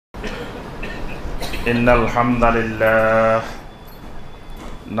إن الحمد لله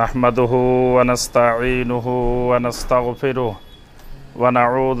نحمده ونستعينه ونستغفره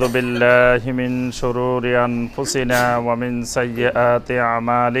ونعوذ بالله من شرور أنفسنا ومن سيئات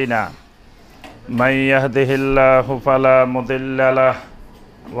أعمالنا من يهده الله فلا مضل له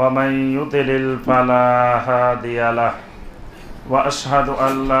ومن يضلل فلا هادي له وأشهد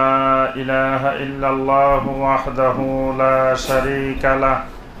أن لا إله إلا الله وحده لا شريك له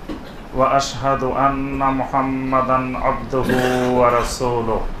وأشهد أن محمدا عبده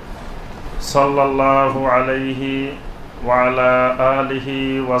ورسوله صلى الله عليه وعلى آله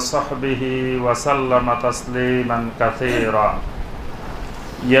وصحبه وسلم تسليما كثيرا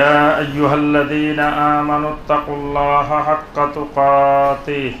يا أيها الذين آمنوا اتقوا الله حق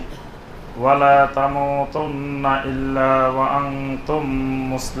تقاته ولا تموتن إلا وأنتم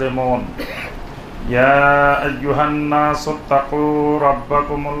مسلمون يا أيها الناس اتقوا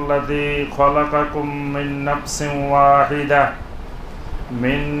ربكم الذي خلقكم من نفس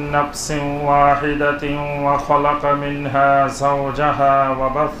واحدة وخلق منها زوجها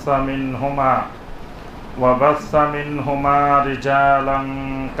وبث منهما رجالا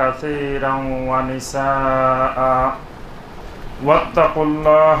كثيرا ونساء واتقوا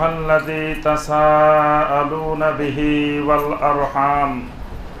الله الذي تساءلون به والأرحام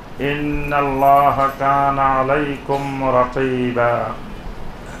إن الله كان عليكم رقيبا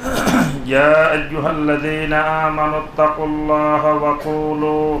يا أيها الذين آمنوا اتقوا الله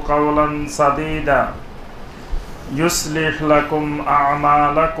وقولوا قولا سديدا يصلح لكم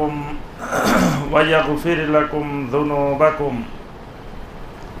أعمالكم ويغفر لكم ذنوبكم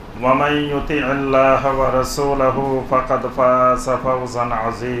ومن يطع الله ورسوله فقد فاز فوزا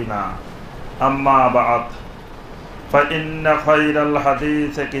عظيما أما بعد فإن خير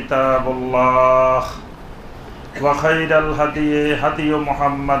الحديث كتاب الله وخير الهدي هدي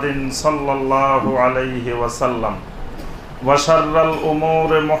محمد صلى الله عليه وسلم وشر الأمور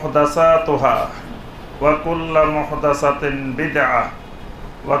محدثاتها وكل محدثة بدعة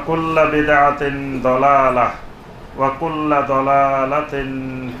وكل بدعة ضلالة وكل ضلالة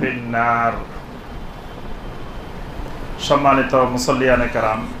في النار সম্মানিত মুসল্লিয়ানে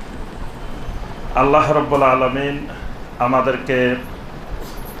কেরাম, আল্লাহ রাব্বুল আলামিন আমাদেরকে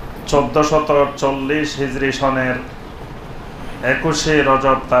 1440 হিজরি সনের 21শে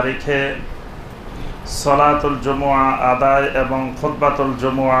রজব তারিখে সলাতুল জুমুআ আদায় এবং খুতবাতুল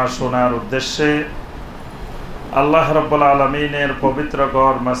জুমুআ শোনার উদ্দেশ্যে আল্লাহ রাব্বুল আলামিনের পবিত্র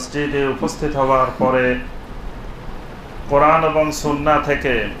ঘর মসজিদে উপস্থিত হওয়ার পরে কোরআন এবং সুন্নাহ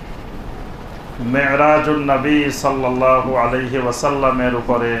থেকে মেরাজুন নবী সাল্লাল্লাহু আলাইহি ওয়াসাল্লামের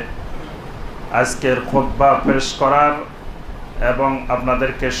উপরে আজকের খুতবা পেশ করার এবং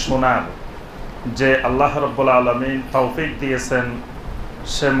আপনাদেরকে শোনার যে আল্লাহ রাব্বুল আলামিন তৌফিক দিয়েছেন,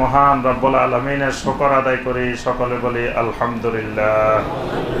 সে মহান রাব্বুল আলামিনের শুকর আদায় করি। সকলে বলি আলহামদুলিল্লাহ।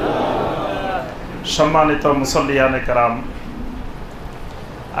 সম্মানিত মুসল্লিয়ানে কেরাম,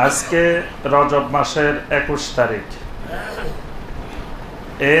 আজকে রজব মাসের 21 তারিখ,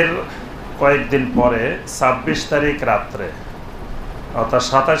 এর কয়েকদিন পরে 26 তারিখ রাত্রে অর্থাৎ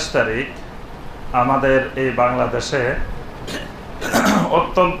 27 তারিখ আমাদের এই বাংলাদেশে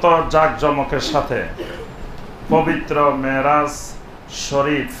অত্যন্ত জাঁকজমকের সাথে পবিত্র মেরাজ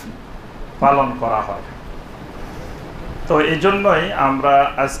শরীফ পালন করা হয়। তো এই জন্যই আমরা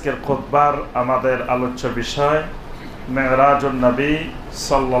আজকের খুতবার আমাদের আলোচ্য বিষয় মেরাজুন নবী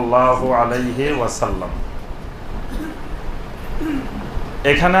সাল্লাল্লাহু আলাইহি ওয়াসাল্লাম।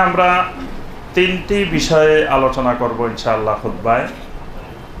 এখানে আমরা 3টি বিষয়ে আলোচনা করব ইনশাআল্লাহ খুতবায়।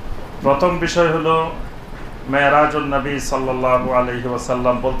 প্রথম বিষয় হলো মেরাজুন নবী সাল্লাল্লাহু আলাইহি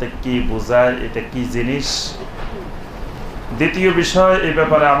ওয়াসাল্লাম বলতে কি বোঝায়, এটা কি জিনিস। দ্বিতীয় বিষয়, এই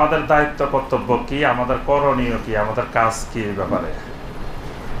ব্যাপারে আমাদের দায়িত্ব কর্তব্য কি, আমাদের করণীয় কি, আমাদের কাজ কি এই ব্যাপারে।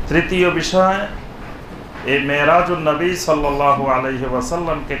 তৃতীয় বিষয়, এই মেরাজুন নবী সাল্লাল্লাহু আলাইহি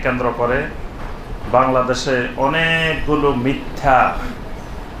ওয়াসাল্লামকে কেন্দ্র করে বাংলাদেশে অনেকগুলো মিথ্যা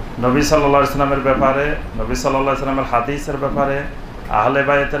নবী সাল্লাল্লাহু আলাইহি ওয়াসাল্লামের ব্যাপারে, নবী সাল্লাল্লাহু আলাইহি ওয়াসাল্লামের হাদিসের ব্যাপারে, আহলে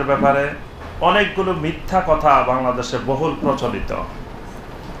বায়তের ব্যাপারে অনেকগুলো মিথ্যা কথা বাংলাদেশে বহুল প্রচলিত।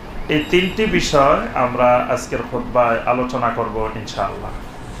 এই 3টি বিষয় আমরা আজকের খুতবায় আলোচনা করব ইনশাআল্লাহ।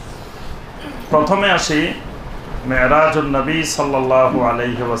 প্রথমে আসি মেরাজুন নবী সাল্লাল্লাহু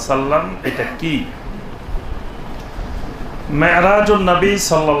আলাইহি ওয়াসাল্লাম, এটা কি? মেরাজুন নবী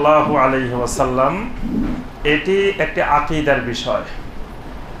সাল্লাল্লাহু আলাইহি ওয়াসাল্লাম এটি একটি আকীদার বিষয়,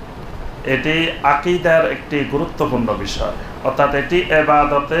 এটি আকীদার একটি গুরুত্বপূর্ণ বিষয়, অর্থাৎ এটি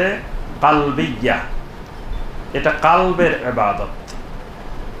ইবাদতে কালবিয়া, এটা কালবের ইবাদত,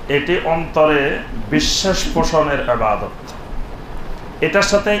 এটি অন্তরে বিশ্বাস পোষণের ইবাদত। এটার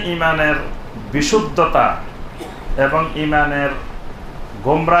সাথে ঈমানের বিশুদ্ধতা এবং ঈমানের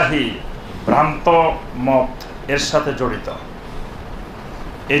গোমরাহি ভ্রান্ত মত এর সাথে জড়িত।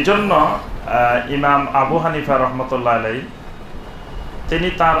 এই জন্য ইমাম আবু হানিফা রহমতুল্লাহ আলাইহি তিনি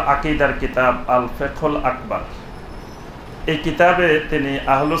তার আকীদার কিতাব আল ফিকহুল আকবার, এই কিতাবে তিনি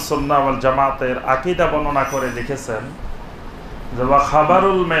আহলুস সুন্নাহ ওয়াল জামাতের আকীদা বর্ণনা করে লিখেছেন যে ওয়া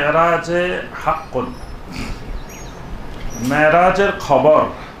খাবারুল মেরাজে হাক্কুন, মেরাজের খবর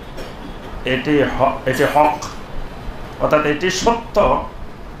এটি হক, অর্থাৎ এটি সত্য,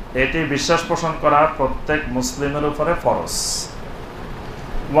 এটি বিশ্বাস পোষণ করা প্রত্যেক মুসলিমের উপরে ফরজ।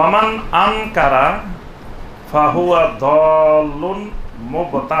 ওয়ামান আনকারা ফাহুয়া দাল্লুন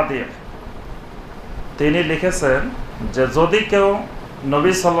মুবতাদি', তিনি লিখেছেন যে যদি কেউ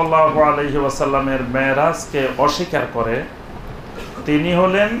নবী সাল্লাল্লাহু আলাইহি ওয়াসাল্লামের মেরাজকে অস্বীকার করে তিনি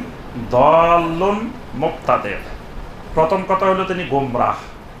হলেন দাল্লুন মুবতাদি'। প্রথম কথা হলো তিনি গোমরাহ,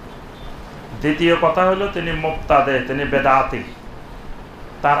 দ্বিতীয় কথা হলো তিনি মুবতাদি', তিনি বেদাতি,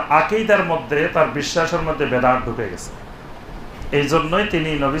 তার আকীদার মধ্যে তার বিশ্বাসের মধ্যে বেদাত ঢুকে গেছে। এই জন্যই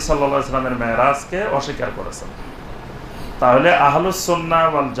তিনি নবী সাল্লাল্লাহু আলাইহি ওয়াসাল্লামের মেরাজকে অস্বীকার করেছেন। তাহলে আহলুস সুন্নাহ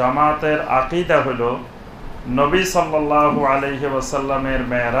ওয়াল জামাতের আকীদা হলো নবী সাল্লাল্লাহু আলাইহি ওয়াসাল্লামের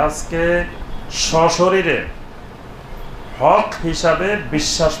মেরাজকে সশরীরে হক হিসাবে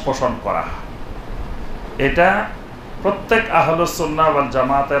বিশ্বাস পোষণ করা। এটা প্রত্যেক আহলুস সুন্নাহ ওয়াল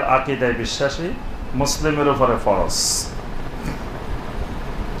জামাতের আকীদায় বিশ্বাসী মুসলিমের উপরে ফরজ।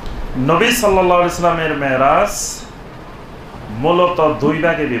 নবী সাল্লাল্লাহু আলাইহি ওয়াসাল্লামের মেরাজ মূলত দুই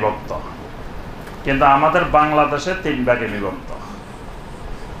ভাগে বিভক্ত, কিন্তু আমাদের বাংলাদেশে তিন ভাগে বিভক্ত।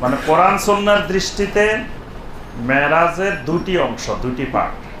 মানে কোরআন সুন্নাহর দৃষ্টিতে মেরাজের দুটি অংশ, দুটি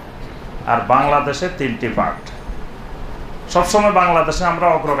পার্ট, আর বাংলাদেশে তিনটি পার্ট। সবসময় বাংলাদেশে আমরা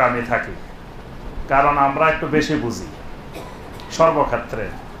অগ্রগামী থাকি, কারণ আমরা একটু বেশি বুঝি সর্বক্ষেত্রে,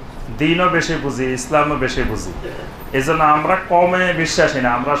 দিনও বেশি বুঝি, ইসলামও বেশি বুঝি। এই জন্য আমরা কমে বিশ্বাসী না,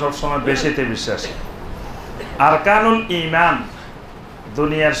 আমরা সবসময় বেশিতে বিশ্বাসী। আরকানুল ঈমান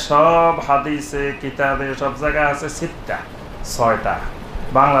দুনিয়ার সব হাদিসে কিতাবে সব জায়গায় আছে 6টা,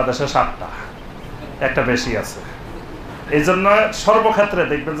 বাংলাদেশে 7টা, একটা বেশি আছে। এই জন্য সর্বক্ষেত্রে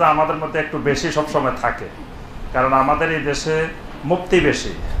দেখবেন যে আমাদের মধ্যে একটু বেশি সবসময় থাকে, কারণ আমাদের এই দেশে মুফতি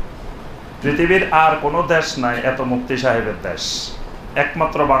বেশি। পৃথিবীর আর কোনো দেশ নাই এত মুফতি সাহেবের দেশ,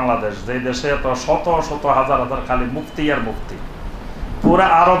 একমাত্র বাংলাদেশ, যে দেশে এত শত শত হাজার হাজার খালি মুফতি আর মুফতি। পুরা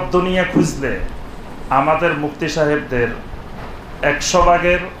আরব দুনিয়া খুঁজলে আমাদের মুফতি সাহেবদের 100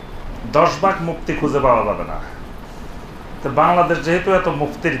 ভাগের 10 ভাগ মুফতি খুঁজে পাওয়া যাবে না। তো বাংলাদেশ যেহেতু এত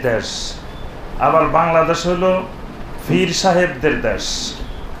মুফতির দেশ, আবার বাংলাদেশ হলো পীর সাহেবদের দেশ,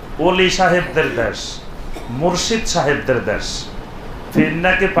 ওলি সাহেবদের দেশ, মুর্শিদ সাহেবদের দেশ। পীর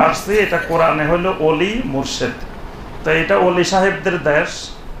নাকি পারসি, এটা কোরআনে হলো ওলি মুর্শিদ। তো এটা ওলি সাহেবদের দেশ,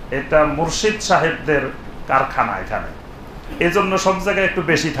 এটা মুর্শিদ সাহেবদের কারখানা এখানে। এই জন্য সব জায়গায় একটু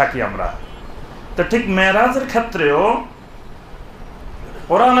বেশি থাকি আমরা। তো ঠিক মেরাজের ক্ষেত্রেও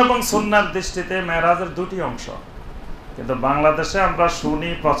কোরআন এবং সুন্নাহর দৃষ্টিতে মেরাজের দুটি অংশ, কিন্তু বাংলাদেশে আমরা শুনি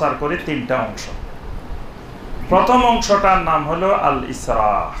প্রচার করি 3টা অংশ। প্রথম অংশটার নাম হলো আল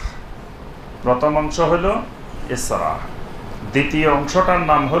ইসরা, প্রথম অংশ হলো ইসরা, দ্বিতীয় অংশটার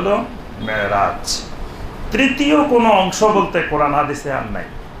নাম হলো মেরাজ। তৃতীয় কোনো অংশ বলতে কোরআন হাদিসে আর নাই।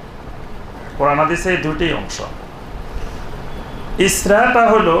 কোরআন হাদিসে এই দুটি অংশ। ইসরাটা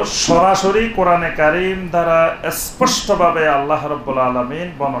হলো সরাসরি কোরআনে কারীম দ্বারা স্পষ্টভাবে আল্লাহ রাব্বুল আলামিন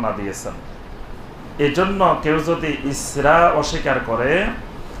বর্ণনা দিয়েছেন। এজন্য কেউ যদি ইসরা অস্বীকার করে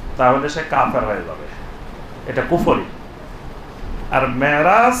তাহলে সে কাফের হয়ে যাবে, এটা কুফরি। আর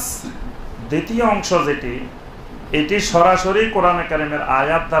মেরাজ দ্বিতীয় অংশ যেটি, এটি সরাসরি কোরআনে কারীমের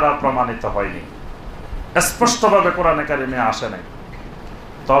আয়াত দ্বারা প্রমাণিত হয়নি, স্পষ্টভাবে কোরআনে কারীমে আসে নাই।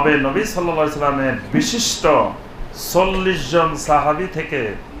 তবে নবী সাল্লাল্লাহু আলাইহি ওয়াসাল্লামের বিশিষ্ট 40 জন সাহাবী থেকে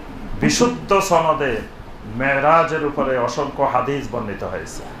বিশুদ্ধ সনদে মেরাজের উপরে অসংখ্য হাদিস বর্ণিত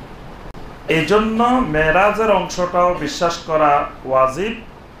হয়েছে। এই জন্য মেরাজের অংশটাও বিশ্বাস করা ওয়াজিব।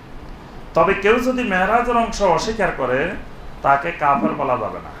 তবে কেউ যদি মেরাজের অংশ অস্বীকার করে তাকে কাফের বলা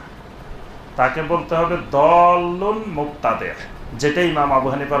যাবে না, তাকে বলতে হবে দাল্লুন মুবতাদি', যেটা ইমাম আবু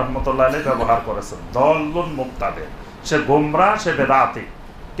হানিফা রাহমাতুল্লাহ আলাইহি ব্যবহার করেছেন। দাল্লুন মুবতাদি', সে গোমরাহ, সে বেদাতি,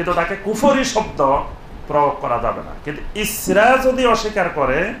 কিন্তু তাকে কুফরি শব্দ প্রয়োগ করা যাবে না। কিন্তু ইসরা যদি অস্বীকার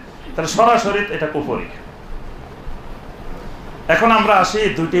করে তাহলে সরাসরি এটা কুফরি। এখন আমরা আসি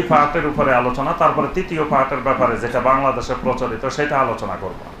দুটি পার্টের উপরে আলোচনা, তারপরে তৃতীয় পার্টের ব্যাপারে যেটা বাংলাদেশে প্রচলিত সেটা আলোচনা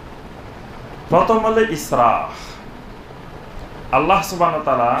করব। প্রথম হলো ইসরা। আল্লাহ সুবহানাহু ওয়া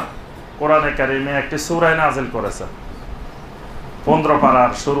তাআলা কোরআনে কারীমে একটি সূরা নাযিল করেছেন 15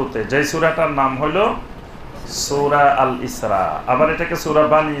 পারার শুরুতে, যে সূরাটার নাম হলো সূরা আল ইসরা, আবার এটাকে সূরা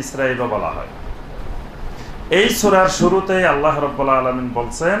বানি ইসরাঈলও বলা হয়। এই সূরার শুরুতেই আল্লাহ রাব্বুল আলামিন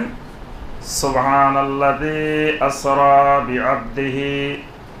বলছেন, সুবহানাল্লাযী আসরা বিআবদিহি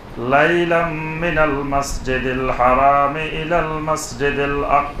লাইলাম মিনাল মাসজিদিল হারামি ইলাল মাসজিদিল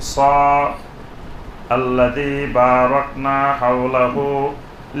আকসা আল্লাযী বারাকনা হাওলাহু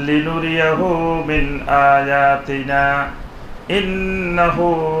লিনুরিয়াহু মিন আয়াতিনা ইন্নাহু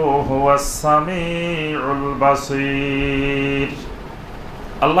হুয়াস সামিউল বাসীর।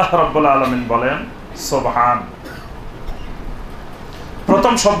 আল্লাহ রাব্বুল আলামিন বলেন সুবহান।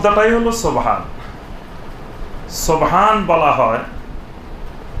 প্রথম শব্দটাই হলো সুবহান। সুবহান বলা হয়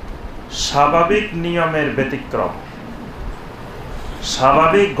স্বাভাবিক নিয়মের ব্যতিক্রম,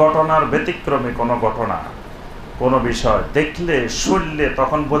 স্বাভাবিক ঘটনার ব্যতিক্রমে কোনো ঘটনা, কোনো বিষয় দেখলে শুনলে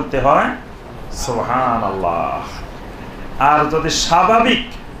তখন বলতে হয় সুবহানাল্লাহ। আর যদি স্বাভাবিক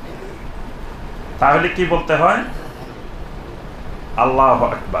তাহলে কি বলতে হয়? আল্লাহু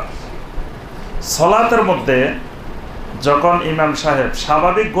আকবার। সালাতের মধ্যে যখন ইমাম সাহেব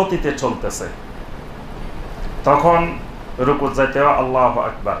স্বাভাবিক গতিতে চলতেছে তখন রুকু যাইতেও আল্লাহু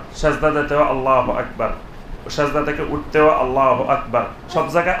আকবার, সাজদা যাইতেও আল্লাহু আকবার, সাজদা থেকে উঠতেও আল্লাহু আকবার, সব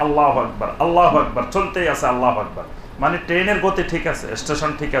জায়গায় আল্লাহু আকবার, আল্লাহু আকবার চলতেই আছে আল্লাহু আকবার। মানে ট্রেনের গতি ঠিক আছে,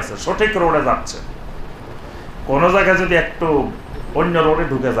 স্টেশন ঠিক আছে, সঠিক রোডে যাচ্ছে। কোন জায়গায় যদি একটু অন্য রোডে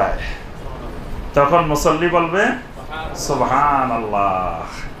ঢুকে যায় তখন মুসল্লি বলবে সুবহানাল্লাহ,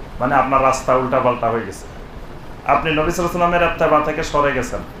 মানে আপনার রাস্তা উল্টা পাল্টা হয়ে গেছে, আপনি নবী সাল্লাল্লাহু আলাইহি ওয়াসাল্লামের ইত্তেবা থেকে সরে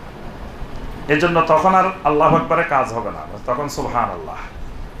গেছেন, এজন্য তখন আর আল্লাহু আকবারে কাজ হবে না, তখন সুবহানাল্লাহ।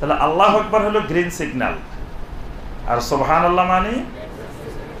 তাহলে আল্লাহু আকবার হলো গ্রিন সিগন্যাল, আর সুবহানাল্লাহ মানে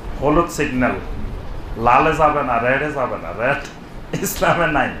হলুদ সিগন্যাল। লালে যাবে না, রেডে যাবে না, রেড ইসলামে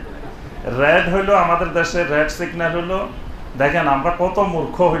নাই। রেড হইলো আমাদের দেশে, রেড সিগন্যাল হইলো, দেখেন আমরা কত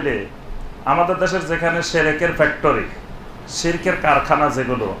মূর্খ হইলে আমাদের দেশের যেখানে শিরকের ফ্যাক্টরি, শিরকের কারখানা,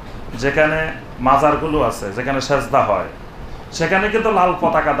 যেগুলো যেখানে মাজারগুলো আছে, যেখানে সেজদা হয়, সেখানে কিন্তু লাল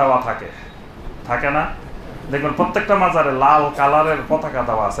পতাকা দেওয়া থাকে, থাকে না? দেখবেন প্রত্যেকটা মাজারে লাল কালারের পতাকা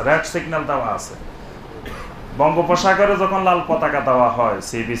দেওয়া আছে, রেড সিগন্যাল দেওয়া আছে। বঙ্গোপসাগরে যখন লাল পতাকা দেওয়া হয়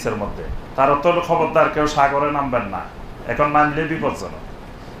সি বিচের মধ্যে, তারা তো খবরদার কেউ সাগরে নামবেন না, এখন নামলে বিপজ্জনক।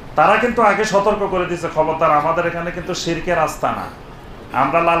 তারা কিন্তু আগে সতর্ক করে দিচ্ছে, খবরদার আমাদের এখানে কিন্তু শিরকের আস্তানা,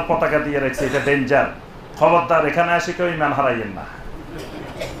 আমরা লাল পতাকা দিয়ে রেখেছি, এটা ডেঞ্জার, খবরদার এখানে আসি কেউ ইমান হারাইয়েন না,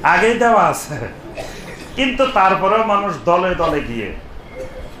 আগেই দেওয়া আছে। কিন্তু তারপরেও মানুষ দলে দলে গিয়ে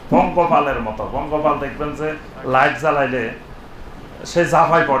পঙ্গপালের মতো, পঙ্গপাল দেখবেন যে লাইট জ্বালাইলে সে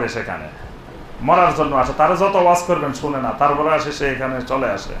জাফাই পড়ে, সেখানে মরার জন্য আসে, তারা যত ওয়াজ করবেন শুনে না, তারপরে আসে সে এখানে চলে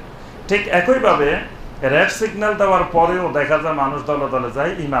আসে। ঠিক একইভাবে রেড সিগন্যাল দেওয়ার পরেও দেখা যায় মানুষ দলে দলে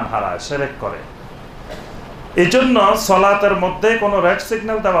যায়, ইমান হারায়, শিরক করে। এই জন্য সালাতের মধ্যে কোনো রেড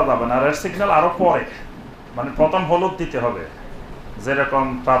সিগন্যাল দেওয়া যাবে না, রেড সিগন্যাল আরো পরে, মানে প্রথম হলুদ দিতে হবে। যেরকম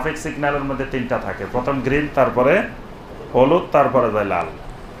ট্রাফিক সিগন্যালের মধ্যে তিনটা থাকে, প্রথম গ্রিন, তারপরে হলুদ, তারপরে যায় লাল।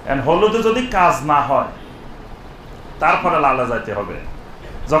 এন্ড হলুদে যদি কাজ না হয় তারপরে লালে যাইতে হবে।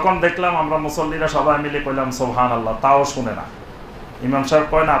 যখন দেখলাম আমরা মুসল্লিরা সবাই মিলে কইলাম সুবহানাল্লাহ, তাও শুনে না, ইমাম সাহেব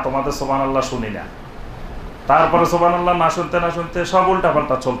কয় না তোমাদের সুবহানাল্লাহ শুনি না, তারপরে সুবহানাল্লাহ না শুনতে না শুনতে সব উল্টা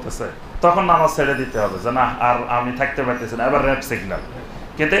পাল্টা চলতেছে, তখন নামাজ ছেড়ে দিতে হবে যে না আর আমি থাকতে পারতেছি না, এবার রেড সিগন্যাল।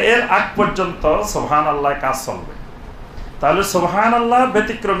 কিন্তু এর আগ পর্যন্ত সুবহানাল্লাহ কাজ চলবে। তাহলে সুবহানাল্লাহ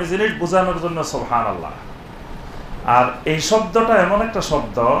ব্যতিক্রমী জিনিস বোঝানোর জন্য সুবহানাল্লাহ। আর এই শব্দটা এমন একটা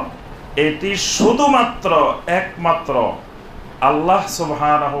শব্দ, এটি শুধুমাত্র একমাত্র আল্লাহ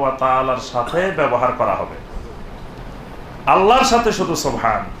সুবহানাহু ওয়া তাআলার সাথে ব্যবহার করা হবে। আল্লাহর সাথে শুধু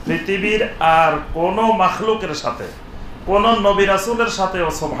সুবহান, পৃথিবীর আর কোন মাখলুকের সাথে, কোন নবী রাসূলের সাথেও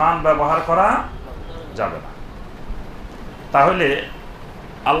সুবহান ব্যবহার করা যাবে না। তাহলে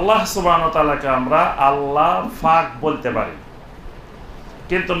আল্লাহ সুবহানাহু ওয়া তাআলাকে আমরা আল্লাহ পাক বলতে পারি,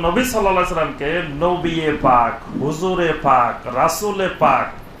 কিন্তু নবী সাল্লাল্লাহু আলাইহি সাল্লামকে নবিয়ে পাক, হুজুরে পাক, রাসূলে পাক,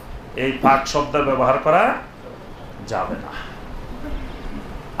 এই পাক শব্দ ব্যবহার করা যাবে না।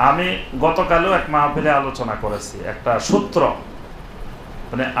 আমি গতকালও এক মাহফিলে আলোচনা করেছি একটা সূত্র,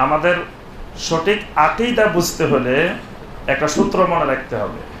 মানে আমাদের সঠিক আকীদা বুঝতে হলে একটা সূত্র মনে রাখতে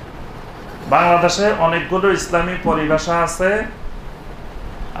হবে। বাংলাদেশে অনেকগুলো ইসলামী পরিভাষা আছে,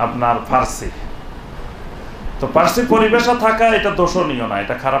 আপনার ফার্সি, তো ফার্সি পরিভাষা থাকা এটা দোষণীয় না,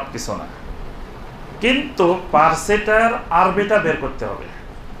 এটা খারাপ কিছু না, কিন্তু ফার্সিটার আরবিটা বের করতে হবে।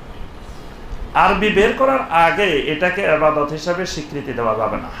 আরবি বের করার আগে এটাকে ইবাদত হিসাবে স্বীকৃতি দেওয়া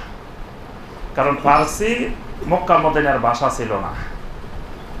যাবে না, কারণ ফার্সি মক্কা মদিনার ভাষা ছিল না,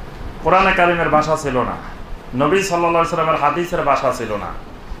 কোরআনে কারিমের ভাষা ছিল না, নবী সাল্লাল্লাহু আলাইহি সাল্লামের হাদিসের ভাষা ছিল না,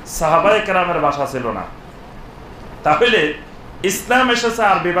 সাহাবায়ে কেরামের ভাষা ছিল না। তাহলে ইসলাম এসেছে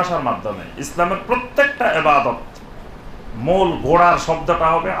আরবি ভাষার মাধ্যমে। ইসলামের প্রত্যেকটা ইবাদত মূল গোড়ার শব্দটা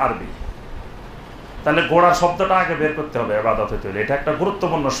হবে আরবি। তাহলে গোড়ার শব্দটা আগে বের করতে হবে ইবাদত হইতে হলে। এটা একটা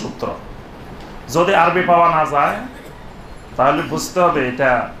গুরুত্বপূর্ণ সূত্র। যদি আরবি পাওয়া না যায় তাহলে বুঝতে হবে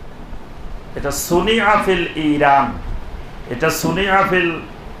এটা সুনিআ ফিল ইরান, এটা সুনিআ ফিল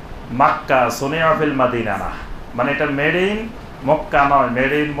মক্কা, সুনিআ ফিল মদিনা না। মানে এটা মেড ইন মক্কা নয়,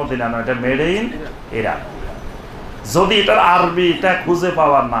 মেড ইন মদিনা নয়, এটা মেড ইন ইরান। যদি এটার আরবিটা খুঁজে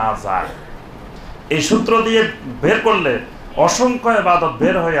পাওয়া না যায়, এই সূত্র দিয়ে বের করলে অসংখ্য ইবাদত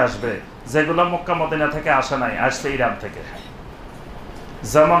বের হয়ে আসবে যেগুলো মক্কা মদিনা থেকে আসে নাই, আসছে ইরান থেকে।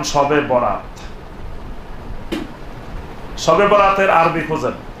 যেমন শবে বরাত, শবে বরাতের আরবি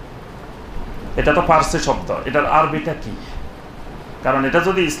খুঁজেন, এটা তো ফার্সি শব্দ, এটার আরবিটা কি? কারণ এটা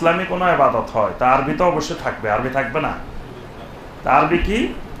যদি ইসলামী কোনো ইবাদত হয় তা আরবি তো অবশ্যই থাকবে, আরবি থাকবে না? তা আরবি কি?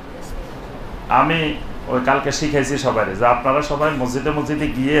 আমি ওই কালকে শিখাইছি সবাই যে আপনারা সবাই মসজিদে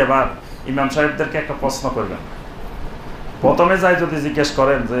গিয়ে এবার ইমাম সাহেবদেরকে একটা প্রশ্ন করবেন। প্রথমে যাই যদি জিজ্ঞেস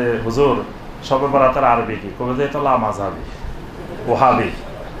করেন যে হুজুর শবে বরাতের আরবি কি, কবে যে এটা লামাযাবি ওহাবি,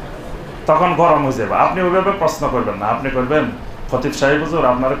 তখন গরম হয়ে যাবে। আপনি ওইভাবে প্রশ্ন করবেন না, আপনি করবেন খতিব সাহেব হুজুর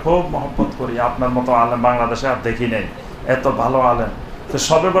আপনারা খুব মহব্বত করি, আপনার মতো আলেম বাংলাদেশে আর দেখি নেই, এত ভালো আলেম, তো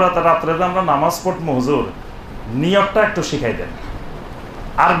শবে বরাতের রাত্রে যে আমরা নামাজ পড়বো হুজুর, নিয়তটা একটু শিখাই দেন,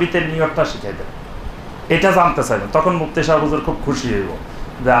 আরবিতে নিয়তটা শিখাই দেন, এটা জানতে চাইবেন। তখন মুফতি সাহেব হুজুর খুব খুশি হইব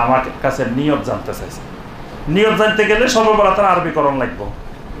যে আমার কাছে নিয়ত জানতে চাইছে। নিয়ত জানতে গেলে শবে বরাতের আরবি করণ লাগবে,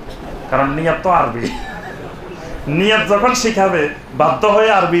 কারণ নিয়ত তো আরবি। নিয়ত যখন শিখাবে বাধ্য হয়ে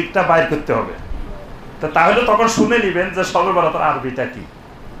আরবিটা বাইর করতে হবে। তাহলে তখন শুনে নিবেন যে শবে বরাতের আরবিটা কি।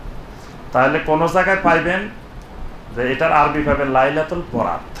 তাহলে কোন জায়গায় পাইবেন যে এটার আরবি পাবেন লাইলাতুল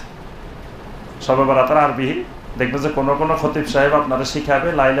বরাত। শবে বরাতের আরবি দেখবেন যে কোন কোন খতিব সাহেব আপনারা শিখাবে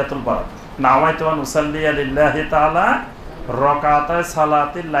লাইলাতুল বরাত, নাওয়াইতু আন উসাল্লি লিল্লাহি তাআলা রাকাতায়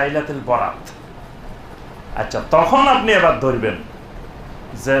সালাতিল লাইলাতুল বরাত। আচ্ছা, তখন আপনি এবার ধরবেন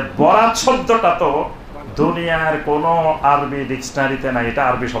যে বরাত শব্দটা তো দুনিয়ার কোন আরবি ডিকশনারিতে নাই, এটা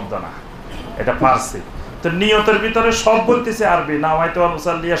আরবি শব্দ না, এটা ফার্সি। তো নিয়তের ভিতরে সব বলতেছে আরবি, নাওয়াইতু আন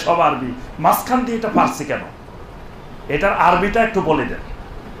উসাল্লি সব আরবি, মাঝখান দিয়ে এটা ফার্সি কেন? এটার আরবিটা একটু বলে দেন।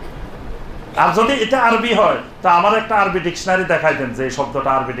 আর যদি এটা আরবি হয় তা আমার একটা আরবি ডিকশনারি দেখাই দেন যে এই শব্দটা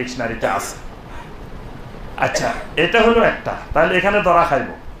আরবি ডিকশনারিতে আছে। আচ্ছা, এটা হলো একটা। তাহলে এখানে ধরা খাইব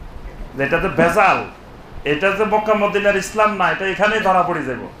যে এটা যে ভেজাল, এটা যে মক্কা মদিনার ইসলাম না, এটা এখানেই ধরা পড়ে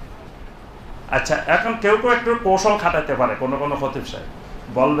যাব। আচ্ছা, এখন কেউ কেউ একটু কৌশল খাটাতে পারে, কোন কোন খতিব সাহেব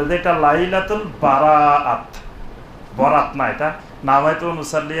বলবে যে এটা লাইলাতুল বারাআত, বরাত না, এটা নাওয়াইতু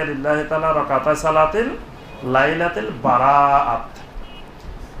নুসাল্লি লিল্লাহি তাআলা রাকাতায় সালাতিল লাইলাতুল বারাআত।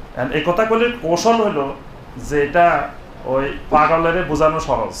 এই কথাগুলির কৌশল হলো যে এটা ওই পাগলের বোঝানো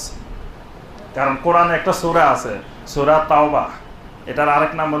সহজ। কারণ কোরআনে একটা সূরা আছে, সূরা তাওবা, এটার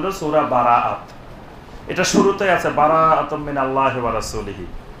আরেক নাম হলো সূরা বারাআত। এটা শুরুতে আছে বারাআতুম মিনাল্লাহি ওয়া রাসূলিহি।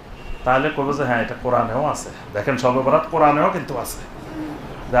 তাহলে কবে যে হ্যাঁ এটা কোরআনেও আছে, দেখেন শবে বরাত কোরআনেও কিন্তু আছে,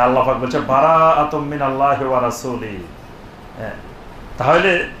 যে আল্লাহ পাক বলছে বারাআতুম মিনাল্লাহি ওয়া রাসূলিহি। হ্যাঁ,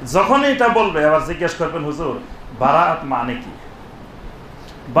 তাহলে যখন এটা বলবে আবার জিজ্ঞেস করবেন হুজুর বারাআত মানে কি?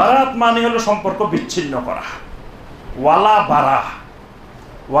 বারাত মানে হলো সম্পর্ক বিচ্ছিন্ন করা, ওয়ালা বারা,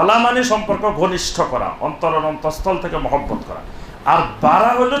 ওয়ালা মানে সম্পর্ক ঘনিষ্ঠ করা, অন্তরস্থল থেকে মহব্বত করা, আর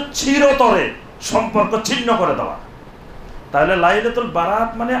বারা হলো চিরতরে সম্পর্ক ছিন্ন করে দেওয়া। তাহলে লাইলাতুল বারাত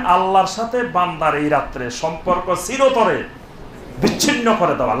মানে আল্লাহর সাথে বান্দার এই রাত্রে সম্পর্ক চিরতরে বিচ্ছিন্ন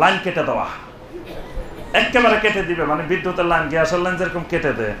করে দেওয়া, লাইন কেটে দেওয়া, একেবারে কেটে দিবে। মানে বিদ্যুতের লাইন, গ্যাসের লাইন যেরকম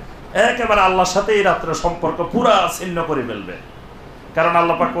কেটে দেয়, একেবারে আল্লাহর সাথে এই রাত্রে সম্পর্ক পুরা ছিন্ন করে ফেলবে। কারণ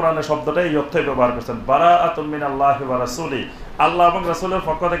আল্লাহ পাক কোরআনে শব্দটা এই অর্থে ব্যবহার করেছেন, বারাআতুম মিনাল্লাহি ওয়া রাসূলি, আল্লাহ এবং রাসূলের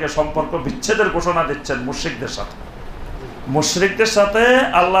পক্ষ থেকে সম্পর্ক বিচ্ছেদের ঘোষণা দিচ্ছেন মুশরিকদের সাথে। মুশরিকদের সাথে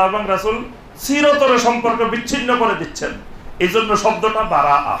আল্লাহ এবং রাসূল চিরতরে সম্পর্ক বিচ্ছিন্ন করে দিচ্ছেন, এই জন্য শব্দটা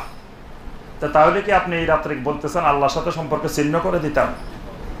বারাআ। তাহলে কি আপনি এই রাত্রে বলতেছেন আল্লাহর সাথে সম্পর্ক ছিন্ন করে দিতাম?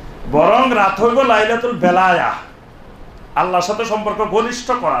 বরং রাত হইব লাইলাতুল বেলায়া, আল্লাহর সাথে সম্পর্ক ঘনিষ্ঠ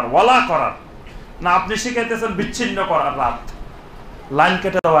করার, ওয়ালা করার না, আপনি শিখাইতেছেন বিচ্ছিন্ন করার রাত, লাইন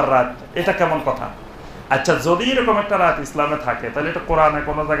কেটে দেওয়ার রাত। এটা কেমন কথা? আচ্ছা, যদি এরকম একটা রাত ইসলামে থাকে তাহলে এটা কোরআনে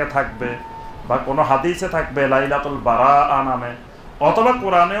কোনো জায়গায় থাকবে বা কোনো হাদিসে থাকবে লাইলাতুল বারাআ নামে, অথবা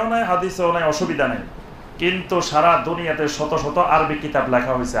কোরআনেও নাই হাদিসেও নাই, অসুবিধা নেই। কিন্তু সারা দুনিয়াতে শত শত আরবি কিতাব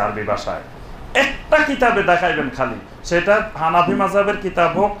লেখা হয়েছে আরবি ভাষায়, একটা কিতাবে দেখাইবেন খালি, সেটা হানাফি মাযহাবের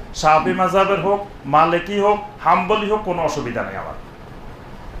কিতাব হোক, শাফি মাযহাবের হোক, মালিকি হোক, হাম্বলি হোক, কোনো অসুবিধা নেই আমার।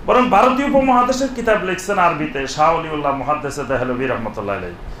 বরং ভারতীয় উপমহাদেশের কিতাব লিখছেন আরবিতে শাহ ওলিউল্লাহ মুহাদ্দিসে দেহলভী রহমতুল্লাহ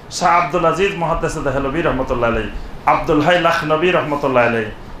আলাইহি, শাহ আব্দুল আজিজ মুহাদ্দিসে দেহলভী রহমতুল্লাহ আলাইহি, আব্দুল হাই লাখনবী রহমতুল্লাহ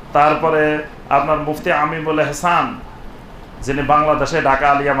আলাইহি, তারপরে আপনার মুফতি আমিমুল এহসান যিনি বাংলাদেশে ঢাকা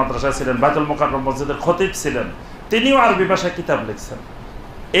আলিয়া মাদ্রাসায় ছিলেন, বাইতুল মোকাররম মসজিদের খতিব ছিলেন, তিনিও আরবি ভাষায় কিতাব লিখছেন।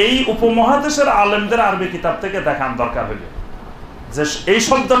 এই উপমহাদেশের আলেমদের আরবি কিতাব থেকে দেখান দরকার হইলে যে এই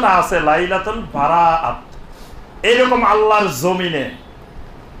শব্দটা আছে লাইলাতুল বারাআত, এরকম আল্লাহর জমিনে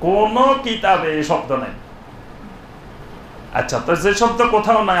কোন কিতাবে এই শব্দ নাই। আচ্ছা, তো যে শব্দ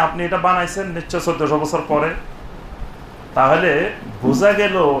কোথাও নাই, আপনি এটা বানাইছেন নিশ্চয় 1400 বছর পরে, তাহলে বোঝা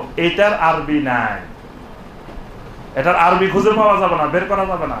গেল এটার আরবি নাই, এটার আরবি খুঁজে পাওয়া যাবে না, বের করা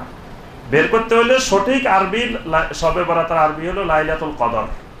যাবে না। বের করতে হলে সঠিক আরবি, শবে বরাতের আরবি হলো লাইলাতুল কদর।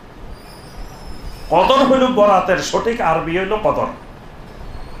 কদর হইল বরাতের সঠিক আরবি হইল কদর।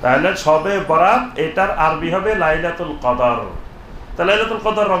 তাহলে শবে বরাত এটার আরবি হবে লাইলাতুল কদর। তা লাইলাতুল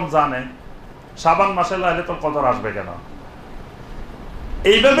কদর রমজানে, শাবান মাসে লাইলাতুল কদর আসবে কেন?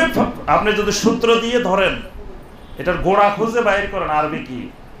 এইভাবে আপনি যদি সূত্র দিয়ে ধরেন, এটার গোড়া খুঁজে বাইর করেন আরবি কি,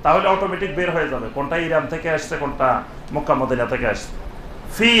 তাহলে অটোমেটিক বের হয়ে যাবে কোনটা ইরান থেকে আসছে, কোনটা মক্কা মদিনা থেকে আসছে।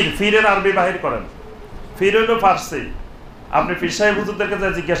 ফিরের আরবি বাহির করেন। ফির হইল ফার্সি। আপনি পীর সাহেব হুজুরদেরকে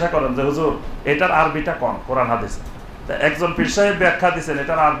জিজ্ঞাসা করেন যে হুজুর এটার আরবিটা কোন কোরআন হাদিসে, তা একজন পীর সাহেব ব্যাখ্যা দিচ্ছেন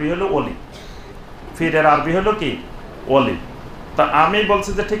এটার আরবি হলো ওলি, ফিরের আরবি হলো কি ওলি। তা আমি বলছি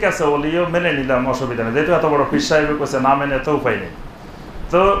যে ঠিক আছে, ওলিও মেনে নিলাম, অসুবিধা নেই, যেহেতু এত বড় পীর সাহেব কইছে, না মেনে তো উপায় নেই,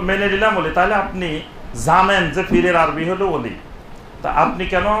 তো মেনে নিলাম ওলি। তাহলে আপনি জানেন যে ফিরের আরবি হলো ওলি, তা আপনি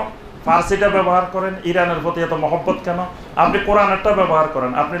কেন ফার্সিটা ব্যবহার করেন? ইরানের প্রতি এত মহব্বত কেন? আপনি কোরআনেরটা ব্যবহার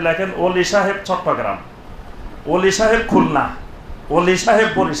করেন। আপনি লেখেন ওলি সাহেব চট্টগ্রাম, ওলি সাহেব খুলনা, ওলি সাহেব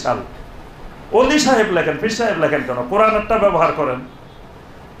বরিশাল, ওলি সাহেব লেখেন, পীর সাহেব লেখেন কেন? কোরআনেরটা ব্যবহার করেন।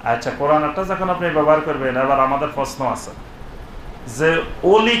 আচ্ছা, কোরআনেরটা যখন আপনি ব্যবহার করবেন, এবার আমাদের প্রশ্ন আছে যে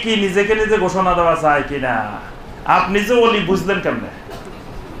ওলি কি নিজেকে নিজে ঘোষণা দেওয়া যায় কিনা? আপনি যে ওলি বুঝলেন কেমনে?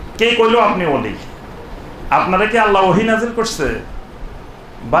 কে কইলো আপনি ওলি? আপনারা কি আল্লাহ ওহী নাজিল করছে,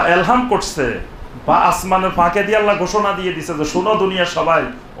 বা এলহাম করছে, বা আসমানের ফাঁকে দিয়ে আল্লাহ ঘোষণা দিয়ে দিছে যে শোনো দুনিয়ার সবাই,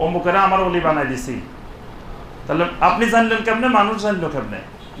 অমুকেরা আমার ওলি বানাই দিছি? তাহলে আপনি জানলেন কেমনে? মানুষ জানলো কেমনে?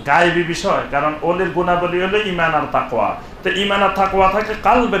 গায়েবী বিষয়। কারণ ওলির গুণাবলী হলো ঈমান আর তাকওয়া। তো ঈমান আর তাকওয়া থাকে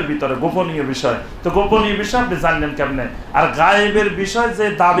কালবের ভিতরে, গোপনীয় বিষয়। তো গোপনীয় বিষয় আপনি জানলেন কেমনে? আর গায়েবের বিষয় যে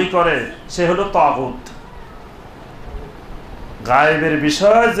দাবি করে সে হলো তাগুত। গায়েবের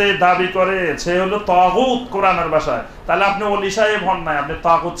বিষয় যে দাবি করে সে হলো তাগুত কোরআনের ভাষায়। তাহলে আপনি ওলি সাহেব হন নাই, আপনি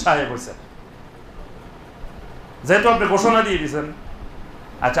তাগুত সাহেব হয়েছেন, যেহেতু আপনি ঘোষণা দিয়ে দিয়েছেন।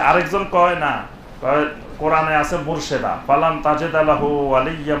 আচ্ছা, আরেকজন কয় না, কোরআনে আছে মুর্শেদা, ফালান তাজিদ লাহু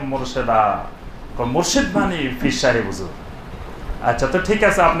ওয়ালিয়্যাম মুর্শেদা, মুর্শিদ মানে পীর সাহেব হুজুর। আচ্ছা, তো ঠিক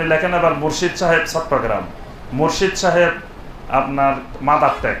আছে, আপনি লেখেন আবার মুর্শিদ সাহেব চট্টগ্রাম, মুর্শিদ সাহেব আপনার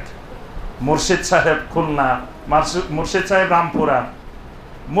মাদারটেক, মুর্শিদ সাহেব খুলনা, মুর্শিদ সাহেব রামপুরা,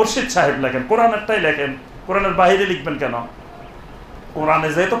 মুর্শিদ সাহেব লেখেন, কোরআনেরটাই লেখেন। কোরআনের বাইরে লিখবেন কেন? কোরআনে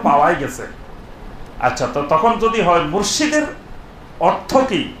যেহেতু পাওয়াই গেছে। আচ্ছা, তো তখন যদি হয় মুর্শিদের অর্থ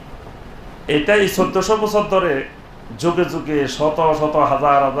কি? এটাই 1400 বছর ধরে যুগে যুগে শত শত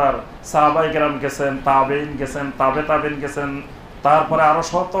হাজার হাজার সাহাবায়ে কেরাম গেছেন, তাবেঈন গেছেন, তাবেঈন গেছেন, তারপরে আরো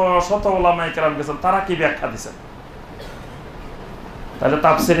শত শত উলামায়ে কেরাম গেছেন, তারা কি ব্যাখ্যা দিচ্ছেন? তাহলে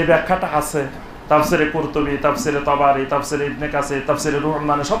তাফসিরে ব্যাখ্যাটা আছে, তাফসিরে কুরতুবী, তাফসিরে তাবারি, তাফসিরে ইবনে কাসির, তাফসিরে রুহুল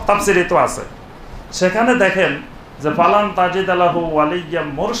মানি, সব তাফসিরে তো আছে। সেখানে দেখেন যে ফালান তাজিদ লাহু ওয়ালিয়্যাম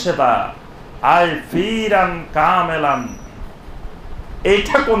মুরশেদা আই ফিরান কামেলান,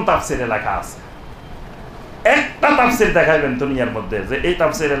 এইটা কোন তাফসিরে লেখা আছে? একটা তাফসির দেখাইবেন দুনিয়ার মধ্যে যে এই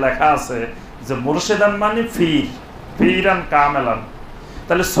তাফসিরে লেখা আছে যে মুরশেদান মানে ফিরান কামেলান।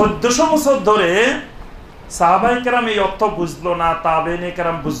 তাহলে 1400 বছর ধরে সাহাবায়ে কেরাম এই অর্থ বুঝলো না, তাবেঈন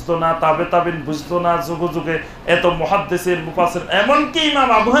কেরাম বুঝলো না, তাবেঈন বুঝলো না, যুগে যুগে এত মুহাদ্দিসিন মুফাসসির, এমনকি ইমাম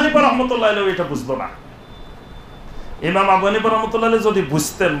আবু হানিফা রাহমাতুল্লাহ আলাইহি এটা বুঝলো না। ইমাম আবু হানিফা রাহমাতুল্লাহ আলাইহি যদি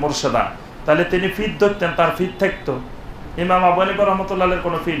বুঝতেন মুরশেদা, তাহলে তিনি ফির ধরতেন, তার ফির থাকতো। ইমাম আবু হানিফা রাহমাতুল্লাহ আলাইহির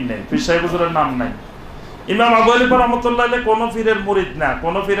কোনো ফির নেই, পীর সাহেব হুজুরের নাম নাই। ইমাম আবু হানিফা রাহমাতুল্লাহ আলাইহি কোনো পীরের মুরিদ না,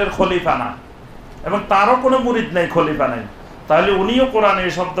 কোনো পীরের খলিফা না, এবং তারও কোনো মুরিদ নাই, খলিফা নাই। তাহলে উনিও কোরআনে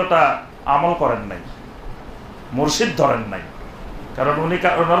এই শব্দটা আমল করেন নাই, মুর্শিদ ধরেন নাই, কারণ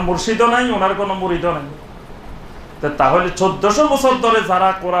ওনার মুর্শিদও নাই, ওনার কোনো মুরিদও নাই। তাহলে 1400 বছর ধরে যারা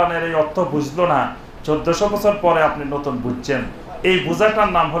কোরআনের এই অর্থ বুঝলো না, 1400 বছর পরে আপনি নতুন বুঝছেন, এই বুঝাটার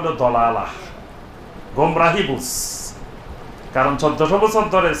নাম হলো দলালাহ, গোমরাহি বুঝ। কারণ 1400 বছর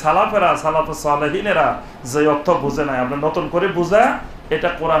ধরে সালাফেরা, সালাফুস সালেহিনেরা যে অর্থ বুঝে নাই, আপনি নতুন করে বুঝা, এটা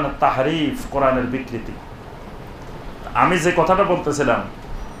কোরআনের তাহরিফ, কোরআনের বিকৃতি। আমি যে কথাটা বলতেছিলাম,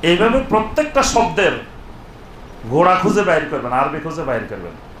 এইভাবে প্রত্যেকটা শব্দের গোড়া খুঁজে বাইর করবেন, আরবি খুঁজে বাইর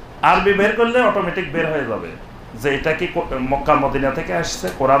করবেন। আরবি বের করলে অটোমেটিক বের হয়ে যাবে যে এটা কি মক্কা মদিনা থেকে আসছে,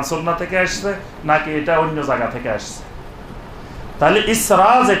 কোরআন সুন্নাহ থেকে আসছে, নাকি এটা অন্য জায়গা থেকে আসছে। তাহলে ইসরা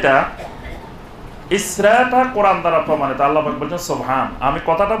যেটা, ইসরাটা কোরআন দ্বারা প্রমাণিত। আল্লাহ পাক বলছেন সুবহান। আমি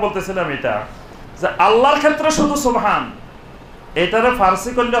কথাটা বলতেছিলাম এটা যে আল্লাহর ক্ষেত্রে শুধু সুবহান, এটারে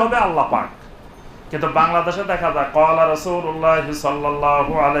ফার্সি করলে হবে আল্লাহ পাক। কিন্তু বাংলাদেশে দেখা যায় ক্বালা রাসূলুল্লাহ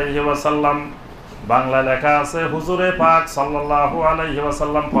সাল্লাল্লাহু আলাইহি ওয়াসাল্লাম, বাংলা লেখা আছে হুজুরে পাক সাল্লাল্লাহু আলাইহি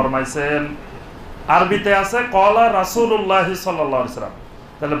ওয়াসাল্লাম ফরমাইছেন, আরবিতে আছে ক্বালা রাসূলুল্লাহ সাল্লাল্লাহু আলাইহি ওয়াসাল্লাম।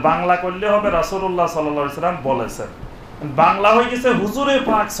 তাহলে বাংলা করলে হবে রাসূলুল্লাহ সাল্লাল্লাহু আলাইহি ওয়াসাল্লাম বলেছেন, বাংলা হয়ে গেছে হুজুরে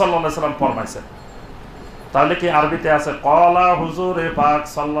পাক সাল্লাল্লাহু আলাইহি ওয়াসাল্লাম ফরমাইছেন। তাহলে কি আরবিতে আছে ক্বালা হুজুরে পাক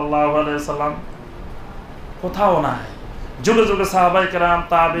সাল্লাল্লাহু আলাইহি ওয়াসাল্লাম? কোথাও নাই। যুগে যুগে সাহাবায়ে কেরাম,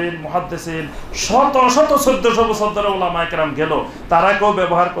 তাবিঈন, মুহাদ্দিসিন, শত শত 1400 বছর ধরে উলামায়ে কেরাম গেল, তারা কেউ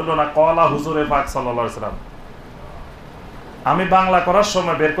ব্যবহার করলো না ক্বালা হুজুরে পাক সাল্লাল্লাহু আলাইহি ওয়াসাল্লাম। আমি বাংলা করার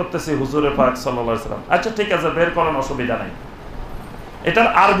সময় বের করতেছি হুজুরে পাক সাল্লাল্লাহু আলাইহি ওয়াসাল্লাম। আচ্ছা ঠিক আছে, বের করার অসুবিধা নাই। এটার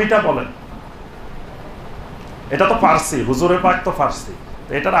আরবিটা বলেন। এটা তো ফার্সি, হুজুরে পাক তো ফার্সি,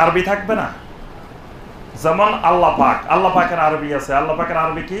 এটার আরবি থাকবে না? যেমন আল্লাহ পাক, আল্লাহ পাকের আরবি আছে। আল্লাহ পাকের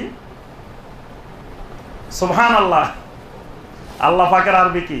আরবি কি? সুবহানাল্লাহ। আল্লাহ পাকের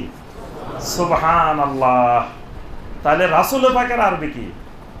আরবি কি? সুবহানাল্লাহ। তাহলে রাসূল পাকের আরবি কি?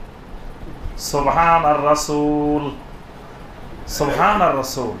 সুবহান আর রাসূল, সুবহান আর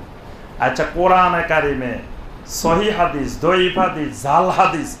রাসূল। আচ্ছা, কোরআনে কারিমে সহিহ হাদিস, দঈফ হাদিস, জাল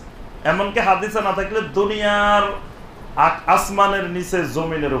হাদিস, এমনকি হাদিসে না থাকলে দুনিয়ার আসমানের নিচে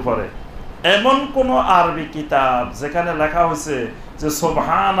জমিনের উপরে এমন কোন আরবি কিতাব যেখানে লেখা হয়েছে যে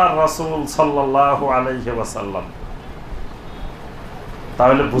সুবহান আর রাসূল সাল্লাল্লাহু আলাইহি ওয়াসাল্লাম?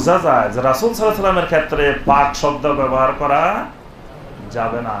 তাহলে বোঝা যায় যে রাসূল সাল্লাল্লাহু আলাইহি ওয়াসাল্লামের ক্ষেত্রে পাক শব্দ ব্যবহার করা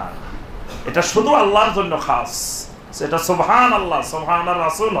যাবে না। এটা শুধু আল্লাহর জন্য খাস, সেটা সুবহানাল্লাহ, সুবহান আর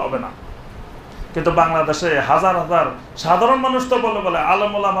রাসূল হবে না। কিন্তু বাংলাদেশে হাজার হাজার সাধারণ মানুষ তো বলে,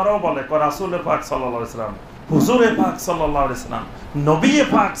 আলেম ওলামারাও বলে রাসূলে পাক সাল্লাল্লাহু আলাইহি ওয়াসাল্লাম, হুজুরে পাক সাল্লাল্লাহু আলাইহি ওয়াসাল্লাম, নবীয়ে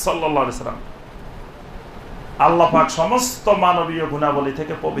পাক সাল্লাল্লাহু আলাইহি ওয়াসাল্লাম। আল্লাহ পাক সমস্ত মানবীয় গুণাবলী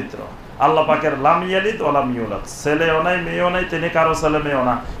থেকে পবিত্র। আল্লাহ পাকের লাম ইয়ালিদ ওয়া লাম ইউলাদ, ছেলেও নাই মেয়েও নাই, তিনি কারো ছেলে মেয়েও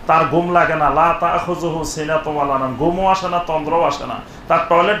না। তার ঘুম লাগে না, লা তাখুযুহু সিনাতুন ওয়া লা নাওম, ঘুমও আসে না, তন্দ্রও আসে না। তার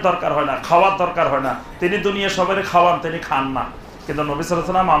টয়লেট দরকার হয় না, খাওয়ার দরকার হয় না। তিনি দুনিয়া সবারই খাওয়ান, তিনি খান না। কিন্তু নবী সাল্লাল্লাহু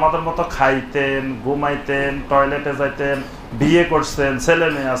আলাইহি ওয়াসাল্লাম আমাদের মতো খাইতেন, ঘুমাইতেন, টয়লেটে যাইতেন, বিয়ে করছেন, ছেলে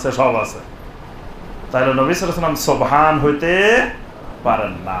মেয়ে আছে, সব আছে। তাহলে নবী সাল্লাল্লাহু আলাইহি ওয়াসাল্লাম সুবহান হইতে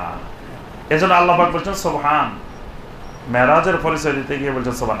পারেন না। এজন্য আল্লাহ পাক বলছেন সুবহান। মেরাজের পরিচয় দিতে গিয়ে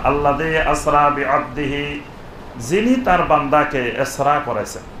বলছেন সুবহান আল্লাযী আসরা বিআবদিহি, যিনি তার বান্দাকে ইসরা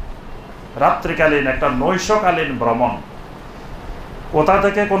করেছেন। রাত্রিকালীন একটা নৈশকালীন ভ্রমণ। কোথা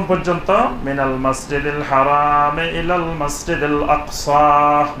থেকে কোন পর্যন্ত? মিনাল মসজিদুল হারাম ইলাল মসজিদুল আকসা,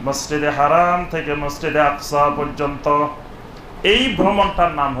 মসজিদে হারাম থেকে মসজিদে আকসা পর্যন্ত। এই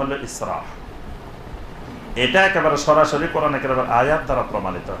ভ্রমণটার নাম হলো ইসরা। এটা একেবারে সরাসরি কোরআনে একেবারে আয়াত দ্বারা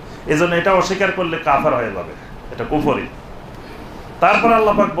প্রমাণিত। এজন্য এটা অস্বীকার করলে কাফের হয়ে যাবে, এটা কুফরি। তারপর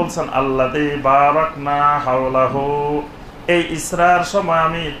আল্লাহ পাক বলছেন আল্লাযী বারাকনা হাওলাহু, এই ইসরার সময়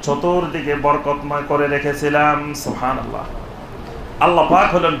আমি চতুর্দিকে বরকতময় করে রেখেছিলাম। সুবহানাল্লাহ। আল্লাহ পাক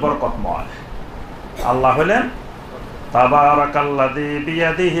হলেন বরকতময়। আল্লাহ হলেন তাবারাকাল্লাযী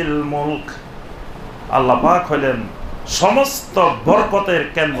বিয়াদিহিল মুলক। আল্লাহ পাক হলেন সমস্ত বরকতের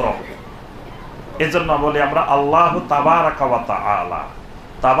কেন্দ্র। এজন্য বলি আমরা আল্লাহু তাবারাকা ওয়া তাআলা।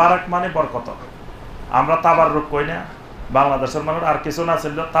 তাবারাক মানে বরকত। আমরা তাবাররুক কই না? বাংলাদেশের মানুষ আর কিছু না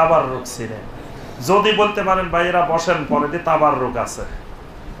ছিল তাবাররুক ছিল। যদি বলতে পারেন ভাইরা বসেন, পরে দিয়ে তাবাররুক আছে,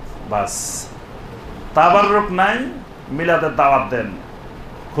 বাস। তাবাররুক নাই, মিলাদের দাওয়াত দেন,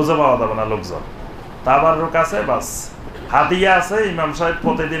 খুঁজে পাওয়া যাবে না লোকজন। তাবাররুক আছে, বাস। হাদিয়া আছে, ইমাম সাহেব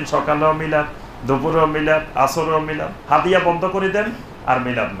প্রতিদিন সকালেও মিলাদ, দুপুরেও মিলাদ, আসরেও মিলাদ। হাদিয়া বন্ধ করে দেন, আর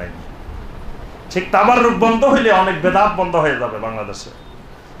মিলাদ নাই। ঠিক তাবাররুক বন্ধ হইলে অনেক বেদাত বন্ধ হয়ে যাবে বাংলাদেশে।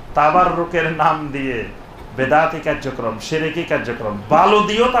 তাবাররুকের নাম দিয়ে বেদাতি কার্যক্রম, শিরকি কার্যক্রম, বালু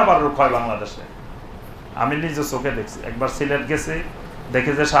দিয়েও তাবাররুক হয় বাংলাদেশে। আমি নিজে চোখে দেখছি। একবার সিলেট গেছি,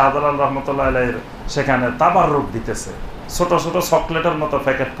 দেখি যে শাহজালাল রহমতুল্লাহ আলাইহির সেখানে তাবাররুক দিতেছে, ছোট ছোট চকলেটের মতো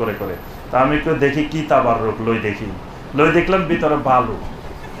প্যাকেট করে করে। তা আমি দেখি কি তাবাররুক, লই দেখলাম ভিতরে বালু।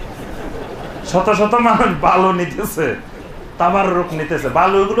 শত শত মানুষ বালু নিতেছে, তাবাররুক নিতেছে,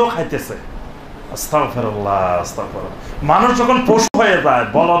 বালু এগুলো খাইতেছে। আস্তাগফিরুল্লাহ, আস্তাগফিরুল্লাহ। মানুষ যখন পশু হয়ে যায়,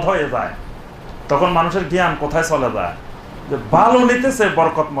 বলদ হয়ে যায়, তখন মানুষের জ্ঞান কোথায় চলে যায়? যে বালু নিতেছে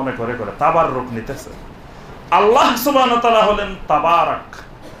বরকত মনে করে করে, তাবাররুক নিতেছে। আল্লাহ সুবহানাহু ওয়া তাআলা হলেন তাবারাক,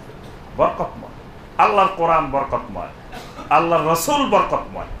 বরকতময়। আল্লাহর কোরআন বরকতময়, আল্লাহর রাসূল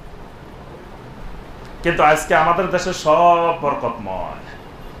বরকতময়। কিন্তু আজকে আমাদের দেশে সব বরকতময়।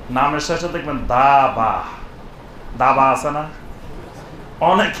 নামের শেষে দেখবেন দাবা। দাবা আছে না?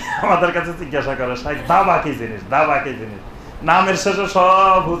 অনেকে আমাদের কাছে জিজ্ঞাসা করে, শাইখ দাবা কি জিনিস, দাবা কি জিনিস? নামের শেষে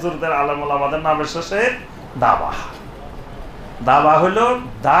সব হুজুরদের আলেম ওলামাদের নামের শেষে দাবা। দাবা হলো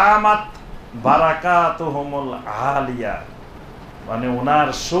দামাত বারাকাতুহুমুল আলিয়া, মানে ওনার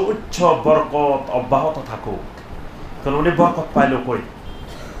সুউচ্চ বরকত অব্যাহত থাকুক। কারণ উনি বরকত পাইল কই?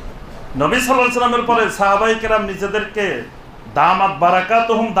 নবী সাল্লাল্লাহু আলাইহি ওয়াসাল্লামের পরে সাহাবায়ে কেরাম নিজেদেরকে দামাত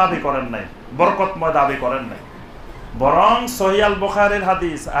বারাকাতুহুম দাবি করেন নাই, বরকতময় দাবি করেন নাই। বরং সহিহ আল বুখারীর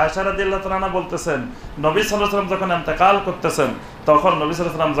হাদিস, আয়েশা রাদিয়াল্লাহু তাআলা বলতেছেন, নবী সাল্লাল্লাহু আলাইহি ওয়াসাল্লাম যখন ইন্তেকাল করতেছেন, তখন নবী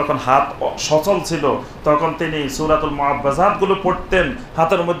সাল্লাল্লাহু আলাইহি ওয়াসাল্লাম যখন হাত সচল ছিল, তখন তিনি সূরাতুল মুআব্বাযাত গুলো পড়তেন,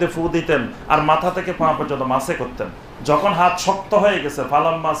 হাতের মধ্যে ফু দিতেন, আর মাথা থেকে পা পর্যন্ত মাসে করতেন। যখন হাত শক্ত হয়ে গেছে,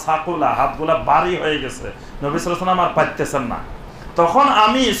 ফালাম্মা সাকুলা, হাতগুলা ভারী হয়ে গেছে, নবী সাল্লাল্লাহু আলাইহি ওয়াসাল্লাম আর পারতেছেন না, তখন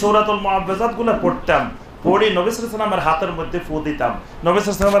আমি সূরাতুল মুআব্বাযাত গুলো পড়তাম, পড়ি নবী সাল্লাল্লাহু আলাইহি ওয়াসাল্লামের হাতের মধ্যে ফু দিতাম, নবী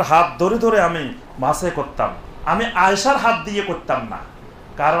সাল্লাল্লাহু আলাইহি ওয়াসাল্লামের হাত ধরে ধরে আমি মাসে করতাম। আমি আয়েশার হাত দিয়ে করতাম না,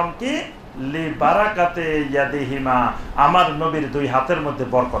 কারণ কি? লি বারাকাতে ইয়াদিহিমা, আমার নবীর দুই হাতের মধ্যে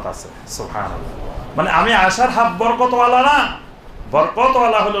বরকত আছে। সুবহানাল্লাহ। মানে আমি আয়েশার হাত বরকতওয়ালা না,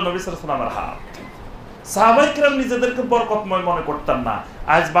 বরকতওয়ালা হলো নবী সাল্লাল্লাহু আলাইহি ওয়াসাল্লামের হাত। সাহাবায়ে কেরাম নিজেদেরকে বরকতময় মনে করতেন না।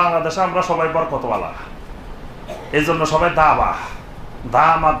 আজ বাংলাদেশে আমরা সবাই বরকতওয়ালা, এজন্য সবাই দাবা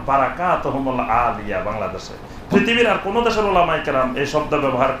দামাত বারাকাতুহুমুল আলিয়া। বাংলাদেশে, পৃথিবীর আর কোন দেশের উলামায়ে কেরাম এই শব্দ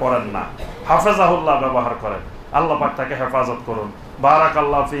ব্যবহার করেন না, হাফেজাহুল্লাহ ব্যবহার করেন। আল্লাহ পাক তাকে হেফাজত করুন।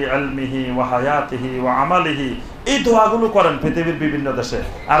 বারাকাল্লাহু ফি ইলমিহি ওয়া হায়াতিহি ওয়া আমালিহি, এই দোয়াগুলো করেন পৃথিবীর বিভিন্ন দেশে।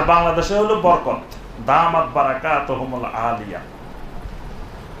 আর বাংলাদেশে হলো বরকত, দামাত বারাকাতুহুমুল আলিয়া।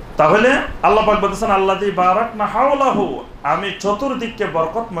 তাহলে আল্লাহ পাক বলেছেন, আল্লাযী বারাকনা হাওলাহু, আমি চতুর্দিককে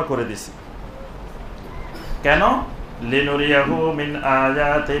বরকতময় করে দিছি। কেন? লিনুরিয়াহু মিন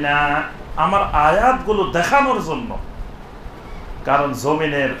আয়াতিনা, আমার আয়াতগুলো দেখানোর জন্য। কারণ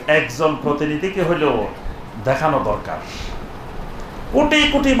জমিনের একজন প্রতিনিধিকে হলেও দেখানো দরকার। কোটি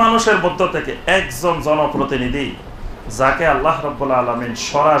কোটি মানুষের মধ্য থেকে একজন জনপ্রতিনিধি, যাকে আল্লাহ রাব্বুল আলামিন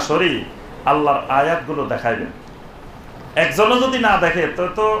সরাসরি আল্লাহর আয়াতগুলো দেখাইবেন। একজনও যদি না দেখে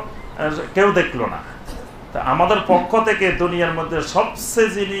তো কেউ দেখলো না। তা আমাদের পক্ষ থেকে দুনিয়ার মধ্যে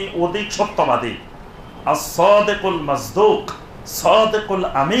সবচেয়ে যিনি অধিক সত্যবাদী, as-sadiqul masduq, সাদিকুল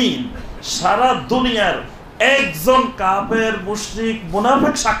আমিন, সারা দুনিয়ার একজন কাফের, মুশরিক,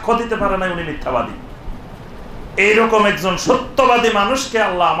 মুনাফিক সাক্ষ্য দিতে পারে না উনি মিথ্যাবাদী। এইরকম একজন সত্যবাদী মানুষকে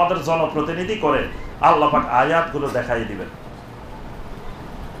আল্লাহ আমাদের জনপ্রতিনিধি করে আল্লাহ পাক আয়াতগুলো দেখাই দিবেন।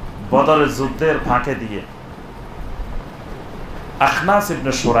 বদরের যুদ্ধের ফাঁকে দিয়ে আখনাস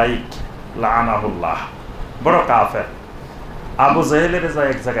ইবনে শুরাইক লাআনাহুল্লাহ, বড় কাফের, আবু জাহেলের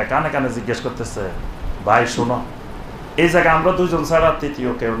এক জায়গায় কানে কানে জিজ্ঞেস করতেছে, ভাই শোনো, এই জায়গায় আমরা দুইজন ছাড়া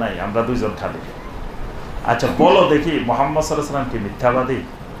তৃতীয় কেউ নাই, আমরা দুইজন খালি। আচ্ছা বলো দেখি, মুহাম্মদ সাল্লাল্লাহু আলাইহি ওয়াসাল্লাম কি মিথ্যাবাদী?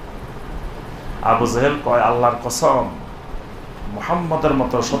 আবু জাহেল কয়, আল্লাহর কসম, মুহাম্মদের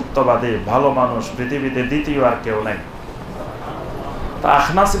মতো সত্যবাদী ভালো মানুষ পৃথিবীতে দ্বিতীয় আর কেউ নাই। তা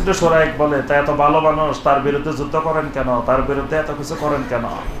আখনাস ইবনে শুরাইক বলে, তা এত ভালো মানুষ, তার বিরুদ্ধে যুদ্ধ করেন কেন? তার বিরুদ্ধে এত কিছু করেন কেন?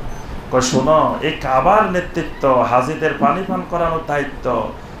 কয়, শোনো, এই কাবার নেতৃত্ব, হাজিদের পানি পান করানোর দায়িত্ব,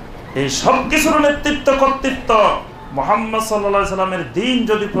 এই সব কিছুর নেতৃত্ব, কর্তৃত্ব মুহাম্মদ সাল্লাল্লাহু আলাইহি সাল্লামের দ্বীন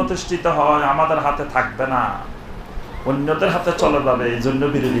যদি প্রতিষ্ঠিত হয় আমাদের হাতে থাকবে না, অন্যদের হাতে চলে যাবে, এই জন্য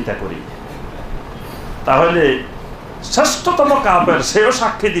বিরোধিতা করি। তাহলে শ্রেষ্ঠতম কাফের সেও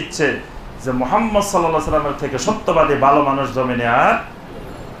সাক্ষী দিচ্ছে যে মুহাম্মদ সাল্লাল্লাহু আলাইহি সাল্লামের থেকে সত্যবাদী ভালো মানুষ জমিনে আর।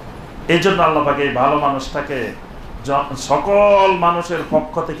 এই জন্য আল্লাহ পাক এই ভালো মানুষটাকে সকল মানুষের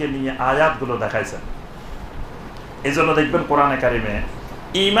পক্ষ থেকে নিয়ে আয়াতগুলো দেখাইছেন। এই জন্য দেখবেন কোরআনে কারিমে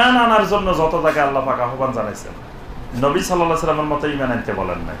ঈমান আনার জন্য যত জায়গায় আল্লাহ পাক আহ্বান জানাইছেন, নবী সাল্লাল্লাহু আলাইহি সাল্লামের মতো ঈমান আনতে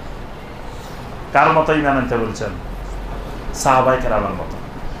বলেন নাই। কার মতো ঈমান আনতে বলছেন? সাহাবায়ে কেরামের মতো।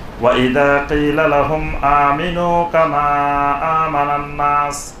 ওয়া ইযা কিলা লাহুম আমিনু কামা আমানান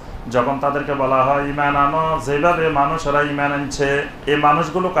নাস, যখন তাদেরকে বলা হয় ঈমান আনো যেভাবে মানুষেরা ঈমান আনছে, এই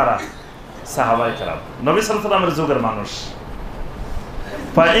মানুষগুলো কারা? সাহাবায়ে কেরাম, নবী সাল্লাল্লাহু আলাইহি সাল্লামের যুগের মানুষ।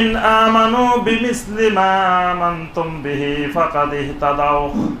 ফা ইন আমানু বিমিসলি মা আমানতুম বিহি ফাকাদ ইহতাদাউ,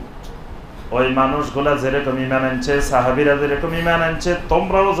 ওই মানুষগুলা যেরকম ঈমান আনছে, সাহাবীরা যেরকম ঈমান আনছে,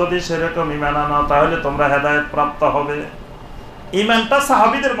 তোমরাও যদি সেরকম ঈমান আনো তাহলে তোমরা হেদায়েত প্রাপ্ত হবে। ঈমানটা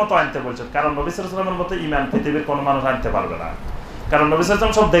সাহাবীদের মতো আনতে বলছেন, কারণ নবী সাল্লাল্লাহু আলাইহি ওয়াসাল্লামের মতো ঈমান পৃথিবীর কোনো মানুষ আনতে পারবে না। কারণ নবী সাল্লাল্লাহু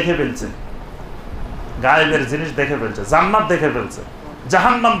আলাইহি ওয়াসাল্লাম সব দেখে ফেলছে, গায়েবের জিনিস দেখে ফেলছে, জান্নাত দেখে ফেলছে,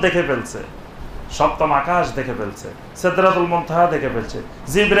 জাহান্নাম দেখে ফেলছে, সপ্তম আকাশ দেখে ফেলছে, সিদরাতুল মুনতাহা দেখে ফেলছে,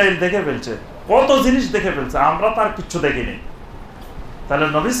 জিবরাইল দেখে ফেলছে, কত জিনিস দেখে ফেলছে, আমরা তার কিচ্ছু দেখিনি। তাহলে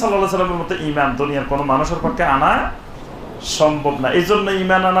নবী সাল্লাল্লাহু আলাইহি ওয়াসাল্লামের মতো ঈমান দুনিয়ার কোনো মানুষের পক্ষে আনা সম্ভব না। এই জন্য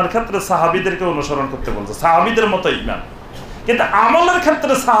ঈমান আনার ক্ষেত্রে সাহাবীদেরকে অনুসরণ করতে বলছে, সাহাবীদের মতো ঈমান। কিন্তু আমলের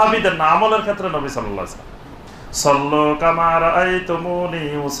ক্ষেত্রে সাহাবীদের না, আমলের ক্ষেত্রে নবী সাল্লাল্লাহু আলাইহি ওয়াসাল্লাম। সাল্লু কামা রাআইতুমুনি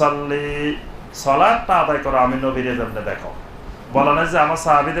উসাল্লি, সালাতটা আদায় করো আমি নবীর যেমনে দেখো। বলা নাই যে আমার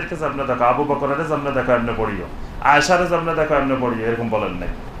সাহাবীদেরকে যেমনে দেখো, আবু বকরের যেমনে দেখো এমনি পড়িও, আয়েশারে যেমনে দেখো এমনি পড়িও, এরকম বলেন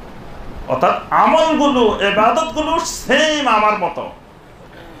নাই। অর্থাৎ আমলগুলো, ইবাদতগুলো সেম আমার মতো,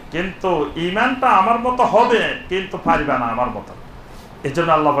 কিন্তু ঈমানটা আমার মতো হবে, কিন্তু পারবে না আমার মতো। এই জন্য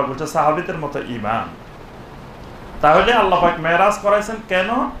আল্লাহ পাক বলছে সাহাবীদের মতো ঈমান। তাহলে আল্লাহ পাক মেরাজ করাইছেন কেন?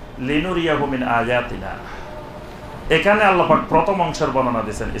 লিনুরিয়াহু মিন আয়াতিনা। এখানে আল্লাহ পাক প্রথম অংশের বর্ণনা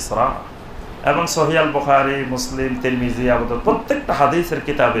দিয়েছেন ইসরা, এবং সহিহ আল বুখারী, মুসলিম, তিরমিজি, আবু দাউদ প্রত্যেকটা হাদিসের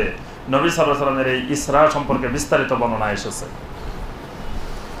কিতাবে নবী সাল্লাল্লাহু আলাইহি ওয়াসাল্লামের এই ইসরা সম্পর্কে বিস্তারিত বর্ণনা এসেছে।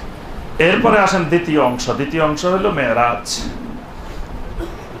 এরপরে আসেন দ্বিতীয় অংশ। দ্বিতীয় অংশ হলো মেরাজ।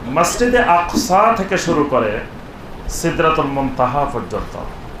 মসজিদে আকসা থেকে শুরু করে সিদরাতুল মুনতাহা পর্যন্ত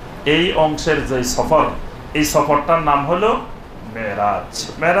এই অংশের যে সফর, এই সফরটার নাম হলো মেরাজ।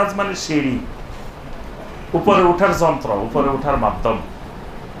 মেরাজ মানে সিঁড়ি, উপরে উঠার যন্ত্র, উপরে উঠার মাধ্যম,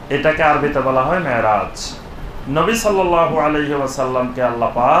 এটাকে আরবিতে বলা হয় মেরাজ। নবী সাল্লাল্লাহু আলাইহি ওয়াসাল্লামকে আল্লাহ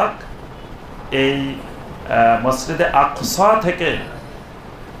পাক এই মসজিদে আকসা থেকে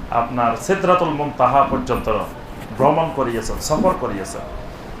আপনার সিদরাতুল মুনতাহা পর্যন্ত ভ্রমণ করিয়েছেন, সফর করিয়েছেন।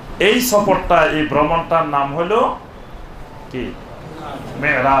 এই সফরটা, এই ভ্রমণটার নাম হলো কি?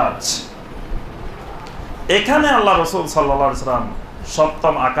 মেরাজ। এখানে আল্লাহ রাসূল সাল্লাল্লাহু আলাইহি ওয়াসাল্লাম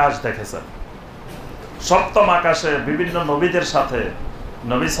সপ্তম আকাশ দেখেছেন। সপ্তম আকাশে বিভিন্ন নবীদের সাথে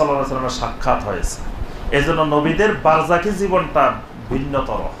নবী সাল্লাল্লাহু আলাইহি ওয়াসাল্লামের সাক্ষাৎ হয়েছে। এজন্য নবীদের বারজাখী জীবনটা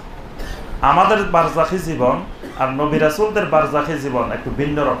ভিন্নতর। আমাদের বারজাখী জীবন আর নবী রাসূলদের বারজাখী জীবন একটু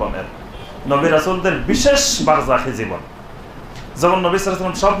ভিন্ন রকমের। নবী রাসূলদের বিশেষ বারজাখী জীবন। যেমন নবী সাল্লাল্লাহু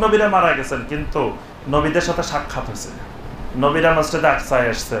আলাইহি ওয়াসাল্লাম সব নবীরা মারা গেছেন, কিন্তু নবীদের সাথে সাক্ষাৎ হয়েছে। নবীরা মসজিদে আকসায়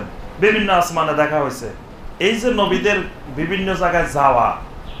এসেছেন, বিভিন্ন আসমানে দেখা হয়েছে। এই যে নবীদের বিভিন্ন জায়গায় যাওয়া,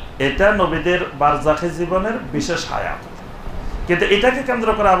 এটা নবীদের বারজাখী জীবনের বিশেষ হায়াত। কিন্তু এটাকে কেন্দ্র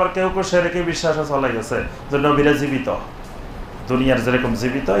করে আবার কেউ কেউ সেরেকে বিশ্বাসে চলে গেছে যে নবীরা জীবিত, দুনিয়ার যেরকম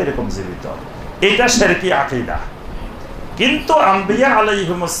জীবিত এরকম জীবিত। এটা শিরকি আকীদা। কিন্তু আম্বিয়া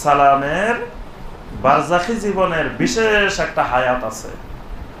আলাইহিমুস সালামের বারজাখী জীবনের বিশেষ একটা হায়াত আছে।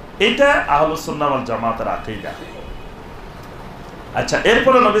 এটা আহলুস সুন্নাহ ওয়াল জামাতের আকীদা। আচ্ছা,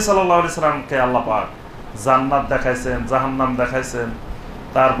 এরপরে নবী সাল্লাল্লাহু আলাইহি সাল্লামকে আল্লাহ পাক জান্নাত দেখাইছেন, জাহান্নাম দেখাইছেন,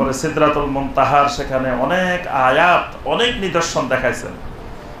 তারপরে সিদরাতুল মুনতাহার সেখানে অনেক আয়াত, অনেক নিদর্শন দেখাইছেন।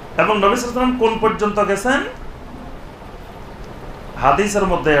 এবং নবী সাল্লাল্লাহু আলাইহি সাল্লাম কোন পর্যন্ত গেছেন? হাদিসের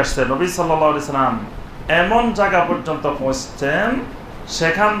মধ্যে আসছে নবী সাল্লাল্লাহু আলাইহি সাল্লাম এমন জায়গা পর্যন্ত পৌঁছছেন,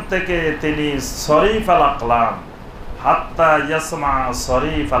 সেখান থেকে তিনি সরিফ আল আকলাম, হাত্তা ইয়াসমা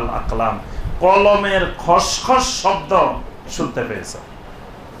সরিফ আল আকলাম, কলমের খসখস শব্দ শুনতে পেয়েছেন।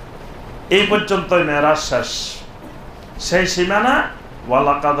 এই পর্যন্তই মেরাজ শেষ। সেই সীমানা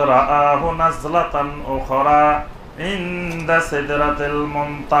ওয়ালাকাদ রাআহু নাজলাতান উখরা ইনদা সিদরাতিল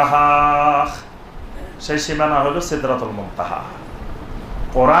মুনতাহা, সেই সীমানা হলো সিদরাতুল মুনতাহা।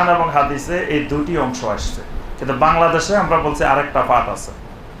 কোরআন এবং হাদিসে এই দুটি অংশ আসছে, কিন্তু বাংলাদেশে আমরা বলছি আরেকটা পাঠ আছে।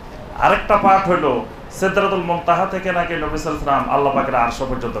 আরেকটা পাঠ হলো সিদরাতুল মুনতাহা থেকে নাকি নবী সাল্লাল্লাহু আলাইহি ওয়াসাল্লাম আল্লাহ পাকের আরশ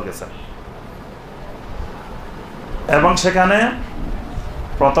পর্যন্ত গেছেন, এবং সেখানে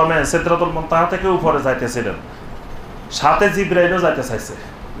প্রথমে সিদরাতুল মুনতাহা থেকে উপরে যাইতেছিলেন, সাথে জিবরাইলও যাইতে চাইছে।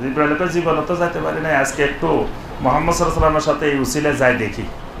 জিবরাইলকে জীবনে তো যাইতে পারি না, আজকে একটু মুহাম্মদ সাল্লাল্লাহু আলাইহি ওয়াসাল্লামের সাথে এই উসিলে যাই দেখি।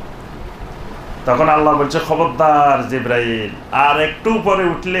 তখন আল্লাহ বলছে, খবরদার জিবরাইল, আর একটু উপরে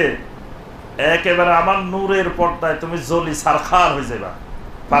উঠলে একেবারে আমার নূরের পর্দায় তুমি জ্বলি সারখার হয়ে যাবা।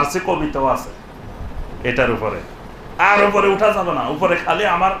 ফার্সি কবিতাও আছে এটার উপরে। আর উপরে উঠা যাবে না, উপরে খালি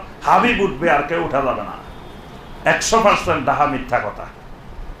আমার হাবিব উঠবে, আর কেউ উঠা যাবে না। 100% ডাহা মিথ্যা কথা।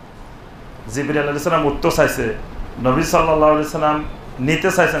 জিবরাইল আলাইহিস সালাম উঠতে চাইছে, নবী সাল্লাল্লাহু আলাইহি সাল্লাম নিতে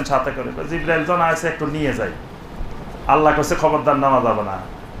চাইছেন সাথে করে। জিবরাইল জন আছে, একটু নিয়ে যাই। আল্লাহ কাছে খবরদার নামা যাবে না।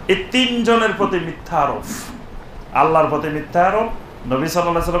 এই তিনজনের প্রতি মিথ্যা আরোপ, আল্লাহর প্রতি মিথ্যা আরোপ, নবী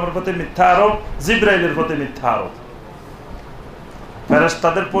সাল্লাল্লাহু আলাইহি সাল্লামের প্রতি মিথ্যা আরোপ, জিবরাইলের প্রতি মিথ্যা আরোপ।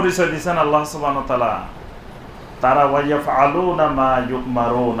 ফেরেশতাদের পরিচয় দিয়েছেন আল্লাহ সুবহানাহু ওয়া তাআলা, তারা ওয়াইয়াফআলুনা মা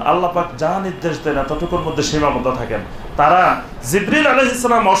ইউমারুন, আল্লাহ পাক যা নির্দেশ দেন ততটুকুর মধ্যে সীমাবদ্ধ থাকেন। তারা জিবরিল আলাইহিস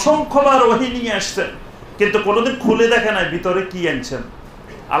সালাম অসংখ্যবার ওহী নিয়ে আসছেন, কিন্তু কোনোদিন খুলে দেখে নাই ভিতরে কি আনছেন।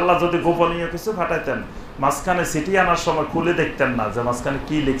 আল্লাহ যদি গোপনীয় কিছু পাঠাইতেন, মাঝখানে সিটি আনার সময় খুলে দেখতেন না যে মাঝখানে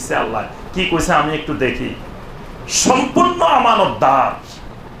কি লিখছে, আল্লাহ কি কইছে আমি একটু দেখি। সম্পূর্ণ আমানতদার।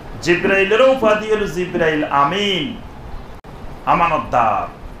 জিবরাইলেরও উপাধি হলো জিবরাইল আমিন, আমানতদার।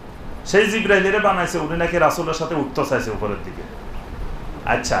 সেই জিবরাইলের বানাইছে, উনি নাকি রাসূলের সাথে উঠতে চাইছে উপরের দিকে।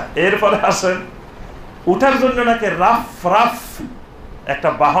 আচ্ছা, এরপরে আসেন, উঠার জন্য নাকি রাফ রাফ একটা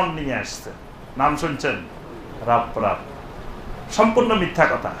বাহন নিয়ে আসছে, নাম শুনছেন? Rough rough. সম্পূর্ণ মিথ্যা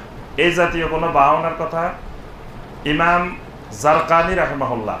কথা। এই জাতীয় কোনো বাহনের কথা ইমাম জারকানি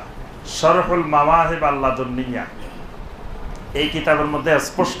রাহিমাহুল্লাহ শরহুল মাওয়াহিব আল্লাদুন্নিয়া এই কিতাবের মধ্যে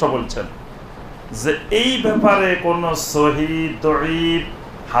স্পষ্ট বলছেন যে এই ব্যাপারে কোন সহিহ, দঈফ,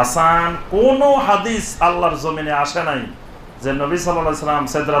 হাসান কোন হাদিস আল্লাহর জমিনে আসে নাই যে নবী সাল্লাল্লাহু আলাইহি সাল্লাম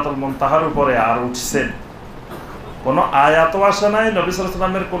সিদরাতুল মুনতাহার উপরে আর উঠছেন। কোন আয়াতও আসে নাই, নবী সাল্লাল্লাহু আলাইহি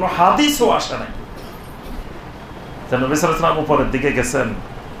সাল্লামের কোন হাদিসও আসে নাই যে নবী সাল্লাল্লাহু আলাইহি সাল্লাম উপরের দিকে গেছেন।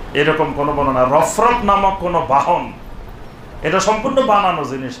 এরকম কোন বর্ণনা, রফরফ নামক কোন বাহন, এটা সম্পূর্ণ বানানো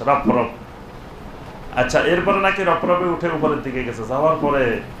জিনিস রফরফ। আচ্ছা, এরপরে নাকি রফরফে উঠে উপরের দিকে গেছে, যাওয়ার পরে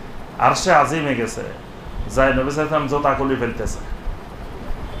আরশে আজিমে গেছে, যাই নবী সাল্লাল্লাহু আলাইহি সাল্লাম জোতা খুলে ফেলতেছে।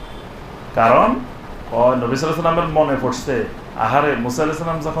 কারণ নবী সাল্লাল্লাহু আলাইহি সাল্লামের মনে পড়ছে, আহারে মুসা আলাইহিস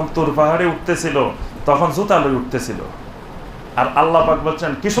সালাম যখন তুর পাহাড়ে উঠতেছিল তখন জুতা লই উঠতেছিল। আর আল্লাহ পাক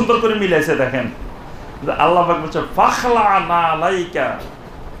বলছেন, কি সুন্দর করে মিলাইছে দেখেন, আল্লাহ পাক বলছেন ফাখলা'না আলাইকা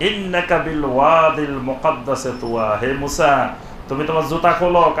ইন্নাকা বিল ওয়াদিল মুকাদ্দাসে তুয়া, হে মুসা তুমি তোমার জুতা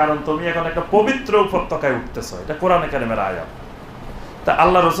খোলো, কারণ তুমি এখন একটা পবিত্র উপত্যকায় উঠতেছো। এটা কোরআনে কারিমের আয়াত। তা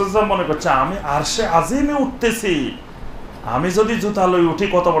আল্লাহ রাসূল মনে করছে আমি আরশে আজিমে উঠতেছি, আমি যদি জুতা লই উঠি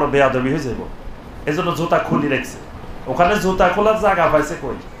কত বড় বেয়াদবি হয়ে যাব, এজন্য জুতা খুলি রাখছে। ওখানে জুতা খোলার জায়গা পাইছে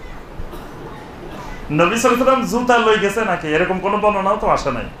কই? নবী সাল্লাল্লাহু আলাইহি ওয়াসাল্লাম জুতা লই গেছে নাকি? এরকম কোনো বর্ণনাও তো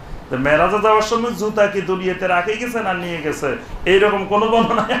আসে নাই। মেরাজে যাওয়ার সময় জুতা কি দুনিয়াতে রাখে গেছে না নিয়ে গেছে, এইরকম কোনো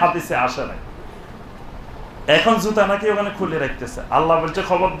বর্ণনায় হাদিসে আসে নাই। এখন জুতা নাকি ওখানে খুলে রাখতেছে। আল্লাহ বলছে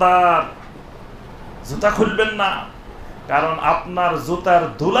খবরদার, জুতা খুলবেন না, কারণ আপনার জুতার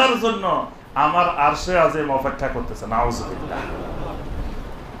ধুলার জন্য আমার আরশে আজিম অপেক্ষা করতেছে। নাউজুবিল্লাহ।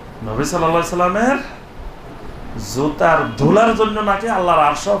 নবী সাল্লাল্লাহু আলাইহি সাল্লামের জুতার ধুলার জন্য নাকি আল্লাহর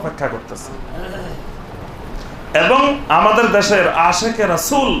আরশ অপেক্ষা করতেছে। এবং আমাদের দেশের আশেকে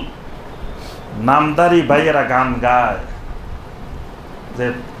রাসূল নামদারি ভাইয়েরা গান গায়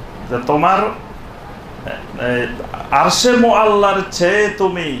যে তোমার আরশে মুআল্লার চেয়ে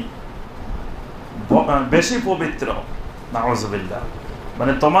তুমি বেশি পবিত্র। নাউজুবিল্লাহ।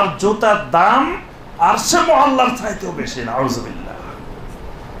 মানে তোমার জুতার দাম আরশে মুআল্লার চাইতেও বেশি। নাউজুবিল্লাহ।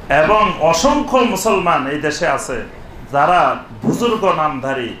 এবং অসংখ্য মুসলমান এই দেশে আছে যারা বুজুর্গ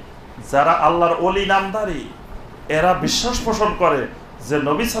নামধারী, যারা আল্লাহর ওলি নামধারী, এরা বিশ্বাস পোষণ করে যে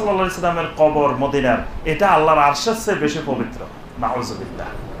নবী সাল্লাল্লাহু আলাইহি সাল্লামের কবর মদিনার, এটা আল্লাহর আরশের চেয়ে বেশি পবিত্র। নাউজুবিল্লাহ।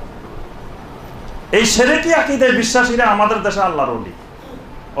 এই শিরকি আকীদায় বিশ্বাসীরা আমাদের দেশে আল্লাহর ওলি,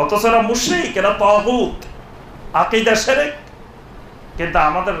 অথচ এরা মুশরিক, এরা তাগুত, আকীদা শিরক। কিন্তু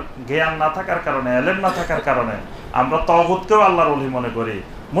আমাদের জ্ঞান না থাকার কারণে, ইলম না থাকার কারণে আমরা তাগুতকেও আল্লাহর ওলি মনে করি,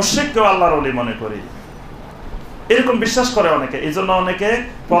 মুশরিককেও আল্লাহর ওলি মনে করি। এরকম বিশ্বাস করে অনেকে। এই জন্য অনেকে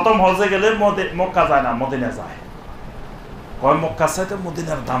প্রথম হজে গেলে মক্কা যায় না, মদিনা যায়। কয় মক্কা চাইতে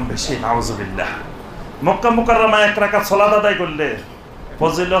মদিনার দাম বেশি। নাউজুবিল্লাহ। মক্কা মুকাররমায় 1 রাকাত সালাত আদায় করলে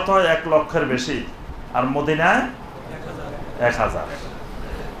ফজিলত 1 লক্ষের বেশি, আর মদিনায় 1000।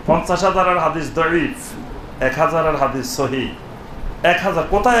 50,000-এর হাদিস দঈফ, 1000-এর হাদিস সহিহ। 1000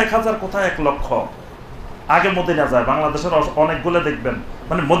 কোথায় 1000, কোথায় 1 লক্ষ। আগে মদিনা যায়। বাংলাদেশের অনেকগুলো দেখবেন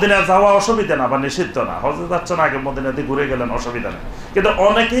মানে মদিনা যাওয়া অসুবিধা না বা নিষিদ্ধ না, হজে যাচ্ছেন আগে মদিনাতে ঘুরে গেলেন, অসুবিধা নেই। কিন্তু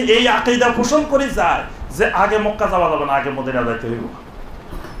অনেকে এই আকীদা পোষণ করে যায় যে আগে মক্কা যাওয়া যাবে না, আগে মদিনা যাইতে হইব।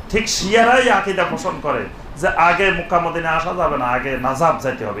 ঠিক শিয়ারাই আকীদা পোষণ করে যে আগে মক্কা মদিনা আসা যাবে না, আগে নাজাব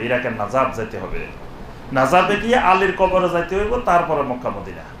যাইতে হবে, ইরাকের নাজাব যাইতে হবে, নাজাবে গিয়ে আলীর কবরে যাইতে হইব, তারপরে মক্কা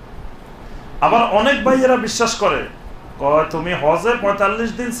মদিনা। আবার অনেক ভাইয়েরা বিশ্বাস করে, তুমি হজে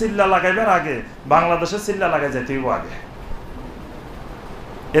 45 দিন চিল্লা লাগাইবার আগে বাংলাদেশে চিল্লা লাগাই যেতে হইব আগে।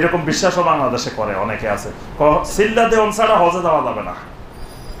 এরকম বিশ্বাসও বাংলাদেশে করে অনেকে আছে, চিল্লা দেওয়ান ছাড়া হজে যাওয়া যাবে না,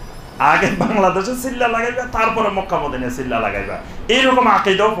 আগে বাংলাদেশে চিল্লা লাগাইবা, তারপরে মক্কা মদিনায় চিল্লা লাগাইবা। এইরকম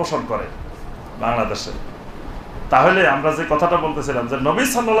আকীদাও পোষণ করে বাংলাদেশে। তাহলে আমরা যে কথাটা বলতেছিলাম যে নবী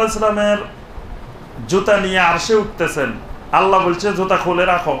সাল্লাল্লাহু আলাইহি সাল্লামের জুতা নিয়ে আরশে উঠতেছেন, আল্লাহ বলছে জুতা খুলে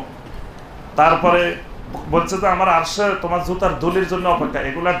রাখো, তারপরে বলছে যে আমার আরশে তোমার জুতার ধুলির জন্য অপেক্ষা।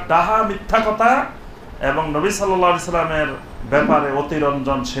 এগুলা ডাহা, মিথ্যা কথা এবং নবী সাল্লাল্লাহু আলাইহি সাল্লামের ব্যাপারে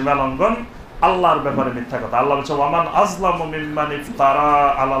অতিরঞ্জন, সীমালঙ্ঘন, আল্লাহর ব্যাপারে মিথ্যা কথা। আল্লাহ বলছে ওয়ামান আযলামু মিম্মান ইফতারা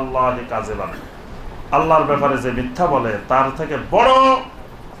আলাল্লাহি কাযিবান। আল্লাহর ব্যাপারে যে মিথ্যা বলে তার থেকে বড়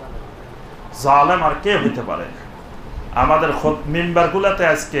জালেম আর কে হইতে পারে? আমাদের মিম্বারগুলোতে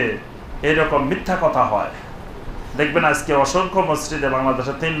আজকে এরকম মিথ্যা কথা হয়। দেখবেন আজকে অসংখ্য মসজিদে,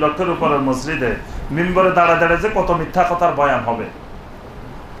 বাংলাদেশে 3 লক্ষের উপরের মসজিদে মিম্বরে দাঁড়ায় যে কত মিথ্যা কথার বয়ান হবে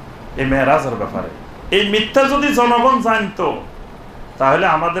এই মেরাজের ব্যাপারে। এই মিথ্যা যদি জনগণ জানতো তাহলে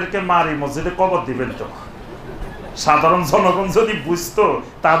আমাদেরকে মারি মসজিদে কবর দিবেন তো। সাধারণ জনগণ যদি বুঝতো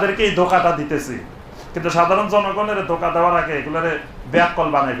তাদেরকে এই ধোকাটা দিতেছি, কিন্তু সাধারণ জনগণের ধোকা দেওয়ার আগে এগুলোরে ব্যাককল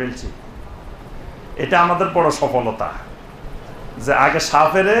বানাই ফেলছি। এটা আমাদের বড় সফলতা যে আগে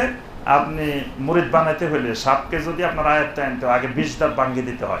সাপেরে আপনি মুরিদ বানাইতে হইলে সাপকে যদি আপনার আয়ত্তে আনতে আগে 20 দাঁত ভাঙ্গি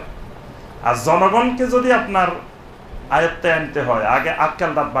দিতে হয়, আর জনগণকে যদি আপনার আয়ত্তে আনতে হয়, আগে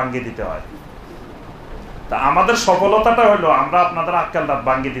আক্কেল দাঁত ভাঙিয়ে দিতে হয়। তা আমাদের সফলতাটা হলো আমরা আপনাদের আক্কেল দাঁত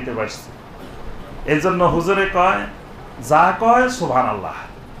ভাঙিয়ে দিতে পারছি। এই জন্য হুজুরে কয়, যা কয় সুবহানাল্লাহ।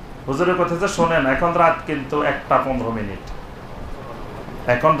 হুজুরের কথা যে শোনেন, এখন রাত কিন্তু 1:15,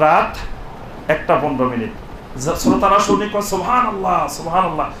 এখন রাত 1:15। শ্রোতারা শুনি কয় সুবহানাল্লাহ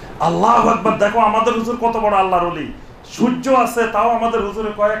সুবহানাল্লাহ, আল্লাহু আকবার। দেখো আমাদের হুজুর কত বড় আল্লাহর ওলি। সূর্য আছে তাও আমাদের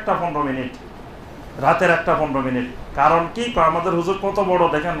হুজুরে কয় 1:15, রাতের 1:15। কারণ কি, আমাদের হুজুর কত বড়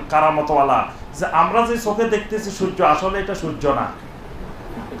দেখেন কারামতওয়ালা, যে আমরা যে চোখে দেখতেছি সূর্য, আসলে এটা সূর্য না।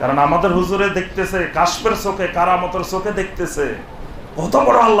 কারণ আমাদের হুজুরে দেখতেছে কাশফের চোখে, কারামতের চোখে দেখতেছে। কত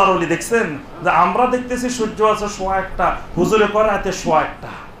বড় আল্লাহর ওলি দেখছেন, যে আমরা দেখতেছি সূর্য আছে 1:15, হুজুরে করে রাতে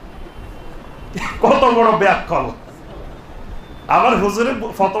 1:15। কত বড় ব্যাকল। আবার হুজুরে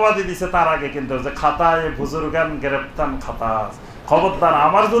ফতোয়া দিয়ে দিছে তার আগে কিন্তু, যে খাতায় বুজুর্গান গ্রেপ্তান খাতা, খবরদার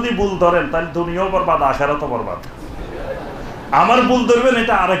আমার যদি ভুল ধরেন তাহলে দুনিয়াও বরবাদ, আখিরাতও বরবাদ। আমার ভুল ধরবেন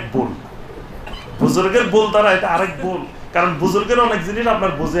এটা আরেক ভুল, বুজুর্গের ভুল ধরা এটা আরেক ভুল। কারণ বুজুর্গের অনেক জিনিস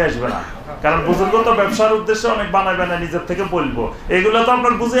আপনার বুঝে আসবে না, কারণ বুজুর্গ তো ব্যবসার উদ্দেশ্যে অনেক বানাবে না, নিজের থেকে বলবো, এগুলো তো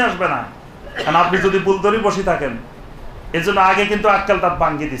আপনার বুঝে আসবে না। কারণ আপনি যদি ভুল ধরে বসে থাকেন, এই জন্য আগে কিন্তু আক্কেল দাঁত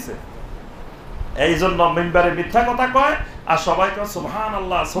ভাঙিয়ে দিছে। এই জন্য মিম্বারে মিথ্যা কথা কয় আর সবাই কয়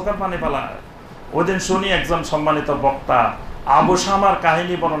সুবহানাল্লাহ, চোখের পানি ফেলায়। ওই দিন শুনি একজন সম্মানিত বক্তা আবু শামার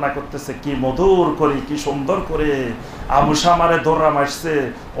কাহিনী বর্ণনা করতেছে, কি মধুর করে, কি সুন্দর করে। আবু শামারে দৌড়া মারছে,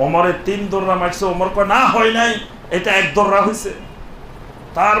 ওমরে 3 দৌড়া মারছে। ওমর কয় না হয় নাই, এটা 1 দৌড়া হয়েছে।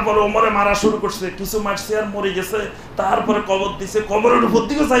 তারপরে ওমরে মারা শুরু করছে, কিছু মারছে আর মরে গেছে। তারপরে কবর দিছে, কবরের উপর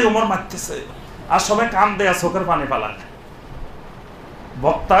দিকে যাই ওমর মারতেছে, আর সবাই কান দেয়া চোখের পানি ফেলায়।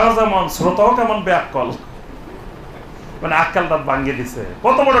 বক্তাও যেমন, শ্রোতাও কেমন ব্যাকল, মানে আক্কেল দাঁত ভাঙিয়ে দিছে।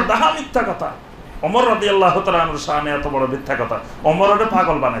 কত বড় ডাহা মিথ্যা কথা। ওমর রাদিয়াল্লাহু তাআলা আনহুর শানে এত বড় মিথ্যা কথা। ওমর ওটা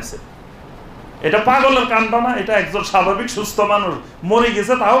পাগল বানাইছে। এটা পাগলের কাণ্ড না, এটা একজন স্বাভাবিক সুস্থ মানুষ মরে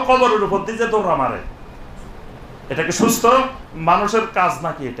গেছে, তাও কবরের উপর দিয়ে দৌড়া মারে। এটা কি সুস্থ মানুষের কাজ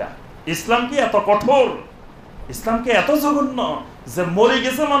নাকি? এটা ইসলাম কি এত কঠোর? ইসলাম কি এত জঘন্য যে মরে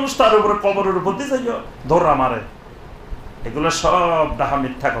গেছে মানুষ, তার উপরে কবরের উপর দিয়ে যাই দৌড়া মারে? এগুলো সব ডাহা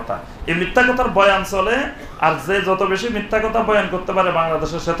মিথ্যা কথা। এই মিথ্যা কথার বয়ান চলে, আর যে যত বেশি মিথ্যা কথা বয়ান করতে পারে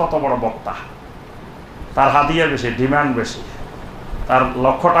বাংলাদেশে, সে তত বড় বক্তা। তার হাদিয়া বেশি, ডিমান্ড বেশি, তার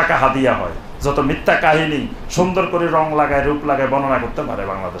লক্ষ টাকা হাদিয়া হয়। যত মিথ্যা কাহিনী সুন্দর করে রং লাগায়, রূপ লাগায় বর্ণনা করতে পারে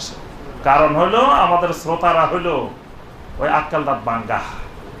বাংলাদেশে। কারণ হলো আমাদের শ্রোতারা হলো ওই আক্কেল দাঁত ভাঙ্গা।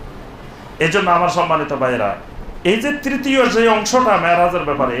 এই জন্য আমার সম্মানিত ভাইয়েরা, এই যে তৃতীয় যে অংশটা মেরাজের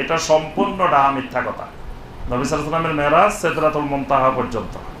ব্যাপারে, এটা সম্পূর্ণ ডাহা মিথ্যা কথা। নবী সাল্লাল্লাহু আলাইহি ওয়াসাল্লামের মেরাজ সিদরাতুল মুনতাহা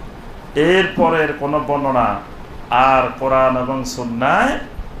পর্যন্ত, এর পরের কোন বর্ণনা আর কোরআন এবং সুন্নায়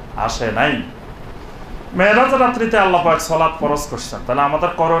আসে নাই। মেরাজ রাত্রিতে আল্লাহ পাক সালাত ফরজ করছেন, তাহলে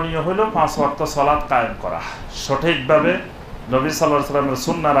আমাদের করণীয় হলো 5 ওয়াক্ত সালাত কায়েম করা, সঠিকভাবে নবী সাল্লাল্লাহু আলাইহি ওয়াসাল্লামের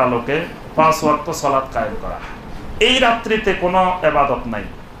সুন্নাহর আলোকে 5 ওয়াক্ত সালাত কায়েম করা। এই রাত্রিতে কোনো ইবাদত নাই,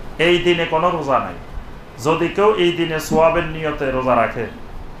 এই দিনে কোনো রোজা নাই। যদি কেউ এই দিনে সোয়াবের নিয়তে রোজা রাখে,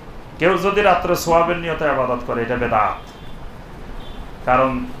 কেউ যদি রাত্রে সোয়াবের নিয়তে ইবাদত করে, এটা বেদাত।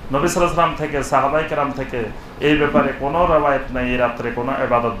 কারণ নবী সাল্লাল্লাহু আলাইহি ওয়াসাল্লাম থেকে, সাহাবায়ে কেরাম থেকে এই ব্যাপারে কোনো রওয়ায়াত নাই এই রাত্রে কোনো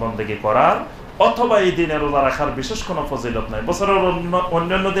ইবাদত বন্দেগী করার, অথবা এই দিনে রোজা রাখার বিশেষ কোনো ফজিলত নাই। বছরের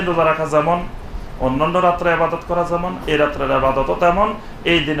অন্যান্য দিন রোজা রাখা যেমন, অন্যান্য রাত্রে ইবাদত করা যেমন, এই রাত্রের ইবাদতও তেমন,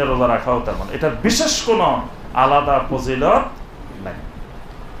 এই দিনে রোজা রাখাও তেমন। এটার বিশেষ কোনো আলাদা ফজিলত নাই।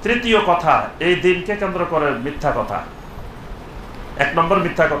 তৃতীয় কথা, এই দিনকে কেন্দ্র করে মিথ্যা কথা। 1 নম্বর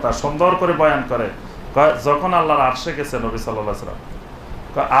মিথ্যা কথা সুন্দর করে বয়ান করে, যখন আল্লাহর আরশে গেছে নবী সাল্লাল্লাহু আলাইহি ওয়াসাল্লাম,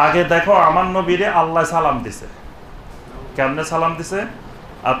 আগে দেখো আমার নবীরে আল্লাহ সালাম দিছে। কেমনে সালাম দিছে?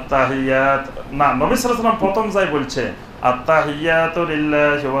 আত্তাহিয়াত না, নবী সাল্লাল্লাহু আলাইহি ওয়াসাল্লাম প্রথম যাই বলছে আত্তাহিয়াতু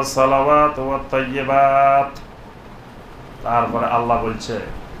লিল্লাহি ওয়াস সালাওয়াতু ওয়াত তাইয়্যিবাত। তারপরে আল্লাহ বলছে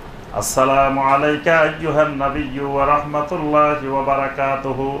আসসালামু আলাইকা আইয়ুহান নাবিয়্যু ওয়া রাহমাতুল্লাহি ওয়া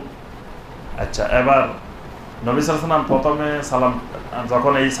বারাকাতুহু। আচ্ছা, এবার নবী সাল্লাল্লাহু আলাইহি ওয়াসাল্লাম প্রথমে সালাম,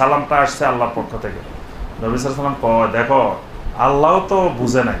 যখন এই সালামটা আসছে আল্লাহর পক্ষ থেকে, নবী সাল্লাল্লাহু আলাইহি ওয়াসাল্লাম কয় দেখো আল্লাহও তো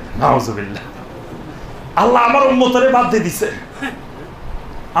বুঝে নাই, নাউজুবিল্লাহ, আল্লাহ আমার উম্মতেরে বাদ দিয়ে দিছে,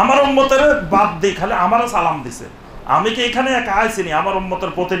 আমার উম্মতেরে বাদ দিয়ে খালি আমারও সালাম দিছে। আমি কি এখানে একা আইছিনি, আমার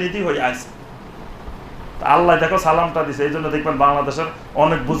উম্মতের প্রতিনিধি হয়ে আইছি। আল্লাহ দেখো সালামটা দিছে। এই জন্য দেখবেন বাংলাদেশের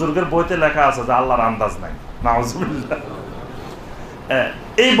অনেক বুজুর্গের বইতে লেখা আছে যে আল্লাহর আন্দাজ নাই, নাউজুবিল্লাহ।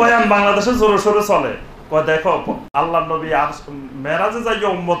 এই বয়ান বাংলাদেশে জোরে সোরে চলে। দেখো আল্লাহ নবী আর মেরাজে যাইয়া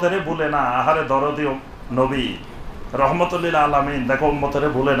উম্মতেরে ভুলে না, আহারে দরদি নবী রহমতুল লিল আলামিন, দেখো উম্মতেরে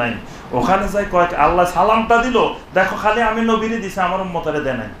ভুলে নাই। ওখানে যাই কয়েক আল্লাহ সালামটা দিল, দেখো খালি আমি নবীরে দিছে, আমার উম্মতেরে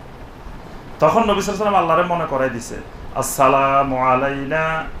দেয় নাই। তখন নবী সাল্লাল্লাহু আলাইহি ওয়াসাল্লাম আল্লাহরে মনে করাই দিছে আসসালামু আলাইনা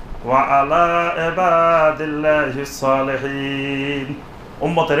ওয়া আলা ইবাদিল্লাহিস সালিহিন,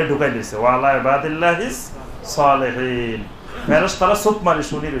 উম্মতেরে ঢুকাই দিয়েছে ওয়া আলা ইবাদিল্লাহিস সালিহিন। ফেরেশতারা চুপ মারি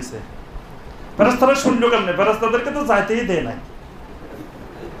শুনি রইছে। ফেরেশতারা শুনলো কেমনে? ফেরেশতাদেরকে তো যাইতেই দেয় নাই।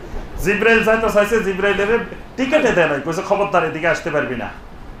 জিবরাইল যাইতে চাইছে, জিবরাইলের টিকেটে দেয় নাই, কইছে খবরদার এদিকে আসতে পারবি না,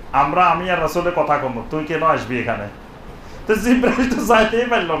 আমি আর রাসূলের কথা কম, তুই কেন আসবি এখানে? তো জিবরাইল তো যাইতেই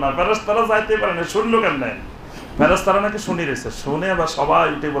পারলো না, ফেরেশতারা যাইতেই পারে না, শুনলো কেমনে? ফেরেশতারা নাকি শুনি রয়েছে। শুনে আবার সবাই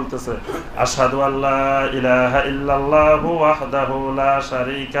উঠে বলতেছে আশহাদু আল্লা ইলাহা ইল্লাল্লাহু ওয়াহদাহু লা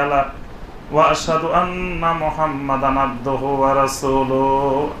শারীকা লাহ ওয়া আশহাদু আন্না মুহাম্মাদান আবদুহু ওয়া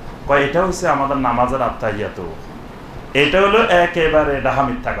রাসূলুহু। কয় এটা হচ্ছে আমাদের নামাজের আত্তাহিয়াত। এটা হলো একেবারে ডাহা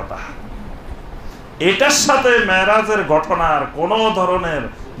মিথ্যা কথা। এটার সাথে মেরাজের ঘটনার কোন ধরনের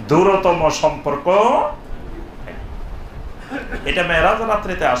দূরতম সম্পর্ক। এটা মেরাজ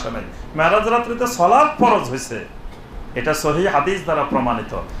রাত্রিতে আসে নাই। মেরাজ রাত্রিতে সালাত ফরজ হয়েছে, এটা সহিহ হাদিস দ্বারা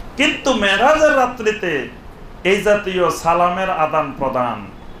প্রমাণিত। কিন্তু মেরাজের রাত্রিতে এই জাতীয় সালামের আদান প্রদান,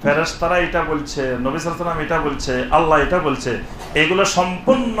 ফেরেশতারা এটা বলছে, নবী সাল্লাল্লাহু আলাইহি ওয়াসাল্লাম এটা বলছে, আল্লাহ এটা বলছে, এগুলো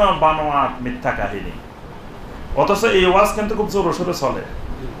সম্পূর্ণ বানোয়াট মিথ্যা কাহিনী। অথচ এই ওয়াজ কিন্তু খুব জোরে সোরে চলে।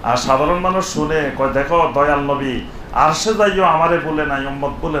 আর সাধারণ মানুষ শুনে কয় দেখো দয়াল নবী আরশে যাইও আমারে বলে নাই,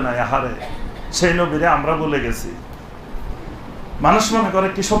 উম্মত বলে নাই, আহারে সেই নবীরে আমরা বলে গেছি। মানুষ মনে করে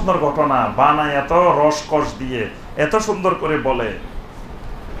কি সুন্দর ঘটনা বানায়, এত রসকস দিয়ে এত সুন্দর করে বলে।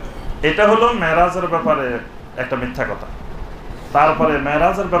 এটা হলো মেরাজের ব্যাপারে একটা মিথ্যা কথা। তারপরে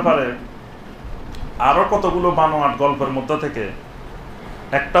মেরাজের ব্যাপারে আরো কতগুলো বানোয়াট গল্পের মধ্যে থেকে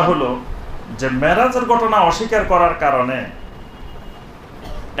একটা হলো যে মেরাজের ঘটনা অস্বীকার করার কারণে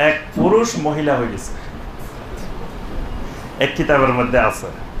এক পুরুষ মহিলা হয়ে গেছে। এক কিতাবের মধ্যে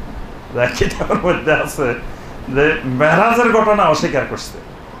আছে যে মেরাজের ঘটনা অস্বীকার করছে,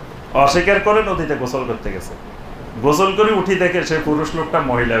 অস্বীকার করে নদীতে গোসল করতে গেছে, গোসল করে উঠি দেখে সেই পুরুষ লোকটা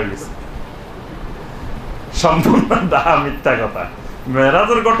মহিলা হয়ে গেছে। সম্পূর্ণ ডাহা মিথ্যা কথা।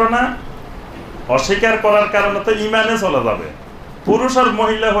 মেরাজের ঘটনা অস্বীকার করার কারণে তো ইমানে চলে যাবে। পুরুষ আর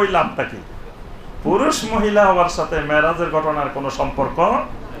মহিলা হই লাভটা কি? পুরুষ মহিলা হওয়ার সাথে মেরাজের ঘটনার কোনো সম্পর্ক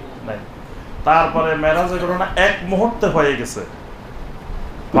নাই। তারপরে মেরাজের ঘটনা এক মুহূর্তে হয়ে গেছে।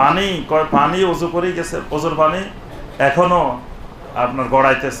 পানি অজু করে গেছে, অজুর পানি এখনো আপনার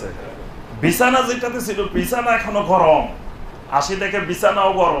গড়াইতেছে। বিছানা যেটাতে ছিল বিছানা এখনো গরম, আসি দেখে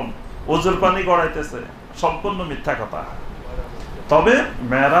বিছানাও গরম, অজুর পানি গড়াইতেছে। সম্পূর্ণ মিথ্যা কথা। তবে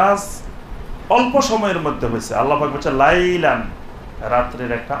মেরাজ অল্প সময়ের মধ্যে হয়েছে। আল্লাহ পাক বলছে লাইলান,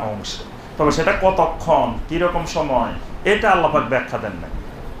 রাত্রির একটা অংশ। তবে সেটা কতক্ষণ, কিরকম সময়, এটা আল্লাহ পাক ব্যাখ্যা দেন নাই।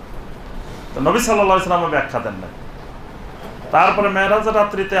 তো নবী সাল্লাল্লাহু আলাইহি ওয়াসাল্লাম ব্যাখ্যা দেন নাই। তারপরে মেরাজের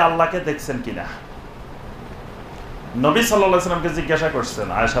রাত্রিতে আল্লাহকে দেখছেন কিনা নবী সাল্লাল্লাহু আলাইহি ওয়াসাল্লামকে জিজ্ঞাসা করছেন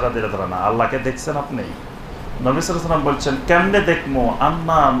আয়েশা রাদিয়াল্লাহু আনহা, আল্লাহকে দেখছেন আপনি? নবী সাল্লাল্লাহু আলাইহি ওয়াসাল্লাম বলছেন কেমনে দেখমু,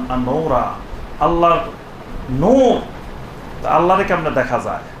 আন্না নূরা, আল্লাহর নূর। আল্লাহরে কেমনে দেখা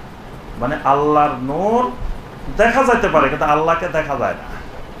যায়? মানে আল্লাহর নূর দেখা যাইতে পারে কিন্তু আল্লাহকে দেখা যায় না।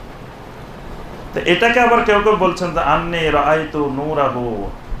 তো এটাকে আবার কেউ কেউ বলছেন যে আন্নী রাআইতু নূরাহু,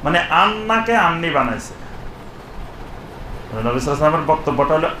 মানে আন্নাকে আন্নি বানাইছে। নবী সাল্লাল্লাহু আলাইহি ওয়াসাল্লামের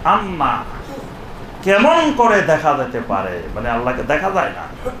বক্তব্যটা হলো আন্না, কেমন করে দেখা যেতে পারে, মানে আল্লাহকে দেখা যায় না।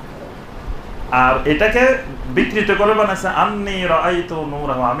 আর এটাকে বিকৃত করে বানাইছে আন্নী রাআইতু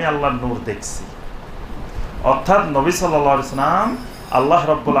নূরাহু, আমি আল্লাহর নূর দেখছি। অর্থাৎ নবী সাল্লাল্লাহু আলাইহি ওয়াসাল্লাম আল্লাহ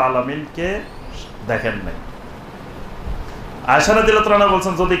রাব্বুল আলামিনকে দেখেন নাই। আয়েশা রাদিয়াল্লাহু আনহা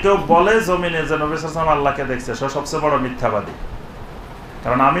বলছেন যদি কেউ বলে জমিনে যে নবী সাল্লাল্লাহু আলাইহি ওয়াসাল্লাম আল্লাহকে দেখছে, সে সবচেয়ে বড় মিথ্যাবাদী।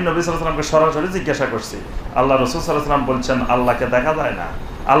 কারণ আমি নবী সাল্লাল্লাহু আলাইহি ওয়াসাল্লামকে সরাসরি জিজ্ঞাসা করছি, আল্লাহ রাসূল সাল্লাল্লাহু আলাইহি ওয়াসাল্লাম বলছেন আল্লাহকে দেখা যায় না।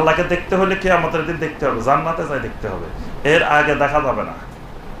 আল্লাহকে দেখতে হলে কিয়ামতের দিন দেখতে হবে, জান্নাতে যাই দেখতে হবে, এর আগে দেখা যাবে না।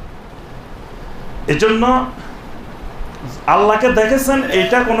 এজন্য আল্লাহকে দেখেছেন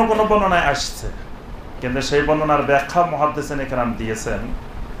এইটা কোনো কোনো বর্ণনায় আসছে, কিন্তু সেই বর্ণনার ব্যাখ্যা মুহাদ্দিসিনে কেরাম দিয়েছেন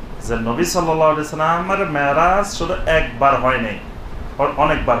যে নবী সাল্লাল্লাহু আলাইহি ওয়াসাল্লামের মেরাজ শুধু একবার হয় নাই,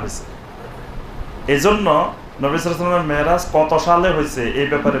 অনেকবার হয়েছে। এজন্য নবী সাল্লাল্লাহু আলাইহি ওয়াসাল্লামের মেরাজ কত সালে হয়েছে এই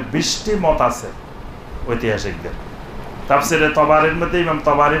ব্যাপারে 20টি মত আছে ঐতিহাসিকদের। তাফসিরে তবারির মধ্যে ইমাম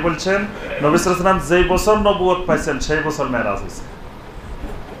তবারি বলছেন নবী সাল্লাল্লাহু আলাইহি ওয়াসাল্লাম যেই বছর নবুয়ত পাইছেন সেই বছর মেরাজ হয়েছে।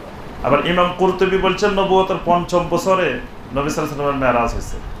 আবার ইমাম কুরতুবী বলছেন নবুয়তের ৫ম বছরে নবী সাল্লাল্লাহু আলাইহি ওয়াসাল্লামের মেরাজ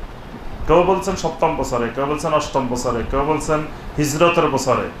হয়েছে। কেউ বলছেন ৭ম বছরে, কেউ বলছেন ৮ম বছরে, কেউ বলছেন হিজরতের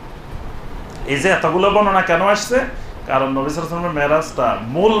বছরে। এই যে এতগুলো বর্ণনা কেন আসছে? কারণ নবী সাল্লাল্লাহু আলাইহি ওয়াসাল্লামের মেরাজটা,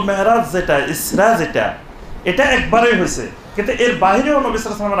 মূল মেরাজ যেটা, ইসরা যেটা, এটা একবারই হয়েছে। কিন্তু এর বাইরেও নবী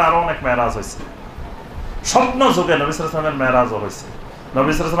সাল্লাল্লাহু আলাইহি ওয়াসাল্লামের আরো অনেক মেরাজ হয়েছে। স্বপ্ন যুগে নবী সাল্লাল্লাহু আলাইহি ওয়াসাল্লামের মেরাজও হয়েছে।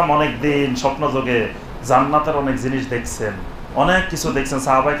 নবী সাল্লাল্লাহু আলাইহি ওয়াসাল্লাম অনেক দিন স্বপ্ন যুগে জান্নাতের অনেক জিনিস দেখছেন, অনেক কিছু দেখছেন।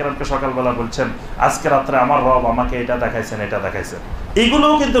 সাহাবায়ে কেরামকে সকালবেলা বলছেন আজকে রাত্রে আমার রব আমাকে এটা দেখাইছেন, এটা দেখাইছেন।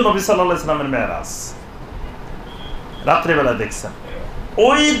 এগুলোও কিন্তু নবী সাল্লাল্লাহু আলাইহি ওয়াসাল্লামের মেরাজ, রাত্রিবেলা দেখছেন।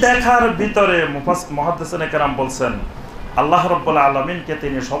 ওই দেখার ভিতরে মুহাদ্দিসিনে কেরাম বলছেন আল্লাহ রাব্বুল আলামিনকে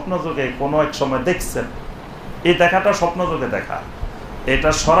তিনি স্বপ্নযোগে কোনো এক সময় দেখছেন। এই দেখাটা স্বপ্নযোগে দেখা, এটা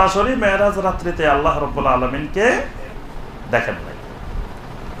সরাসরি মেরাজ রাত্রিতে আল্লাহ রাব্বুল আলামিনকে দেখেন নাই।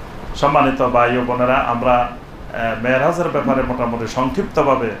 সম্মানিত ভাই ও বোনেরা, আমরা মেরাজের ব্যাপারে মোটামুটি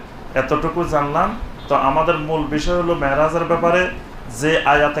সংক্ষিপ্তভাবে এতটুকু জানলাম। তো আমাদের মূল বিষয় হলো মেরাজের ব্যাপারে যে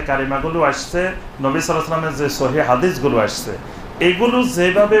আয়াতে কারিমাগুলো আসছে, নবী সাল্লাল্লাহু আলাইহি ওয়াসাল্লামের যে সহিহ হাদিসগুলো আসছে, এগুলো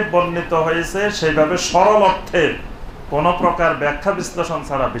যেভাবে বর্ণিত হয়েছে সেইভাবে সরল অর্থে কোনো প্রকার ব্যাখ্যা বিশ্লেষণ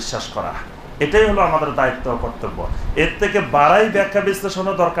ছাড়া বিশ্বাস করা, এটাই হলো আমাদের দায়িত্ব ও কর্তব্য। এর থেকে বাড়াই ব্যাখ্যা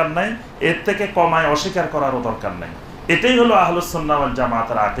বিশ্লেষণও দরকার নাই, এর থেকে কমায় অস্বীকার করারও দরকার নাই। এটাই হলো আহলুস সুন্নাহ ওয়াল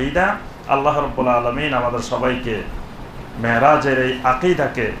জামাতের আকীদা। আল্লাহ রাব্বুল আলামিন আমাদের সবাইকে মেরাজের এই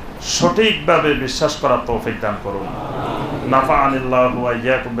আকীদাকে সঠিকভাবে বিশ্বাস করার তৌফিক দান করুন। নাফা'আনিল্লাহু ওয়া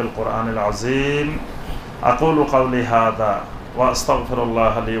ইয়্যাকুম বিল কুরআনিল আযীম। আকুলু কাওলি হাযা ওয়া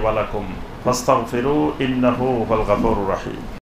আস্তাগফিরুল্লাহ লি ওয়া লাকুম ফাস্তাগফিরু ইন্নাহু হুয়াল গফুরুর রহিম।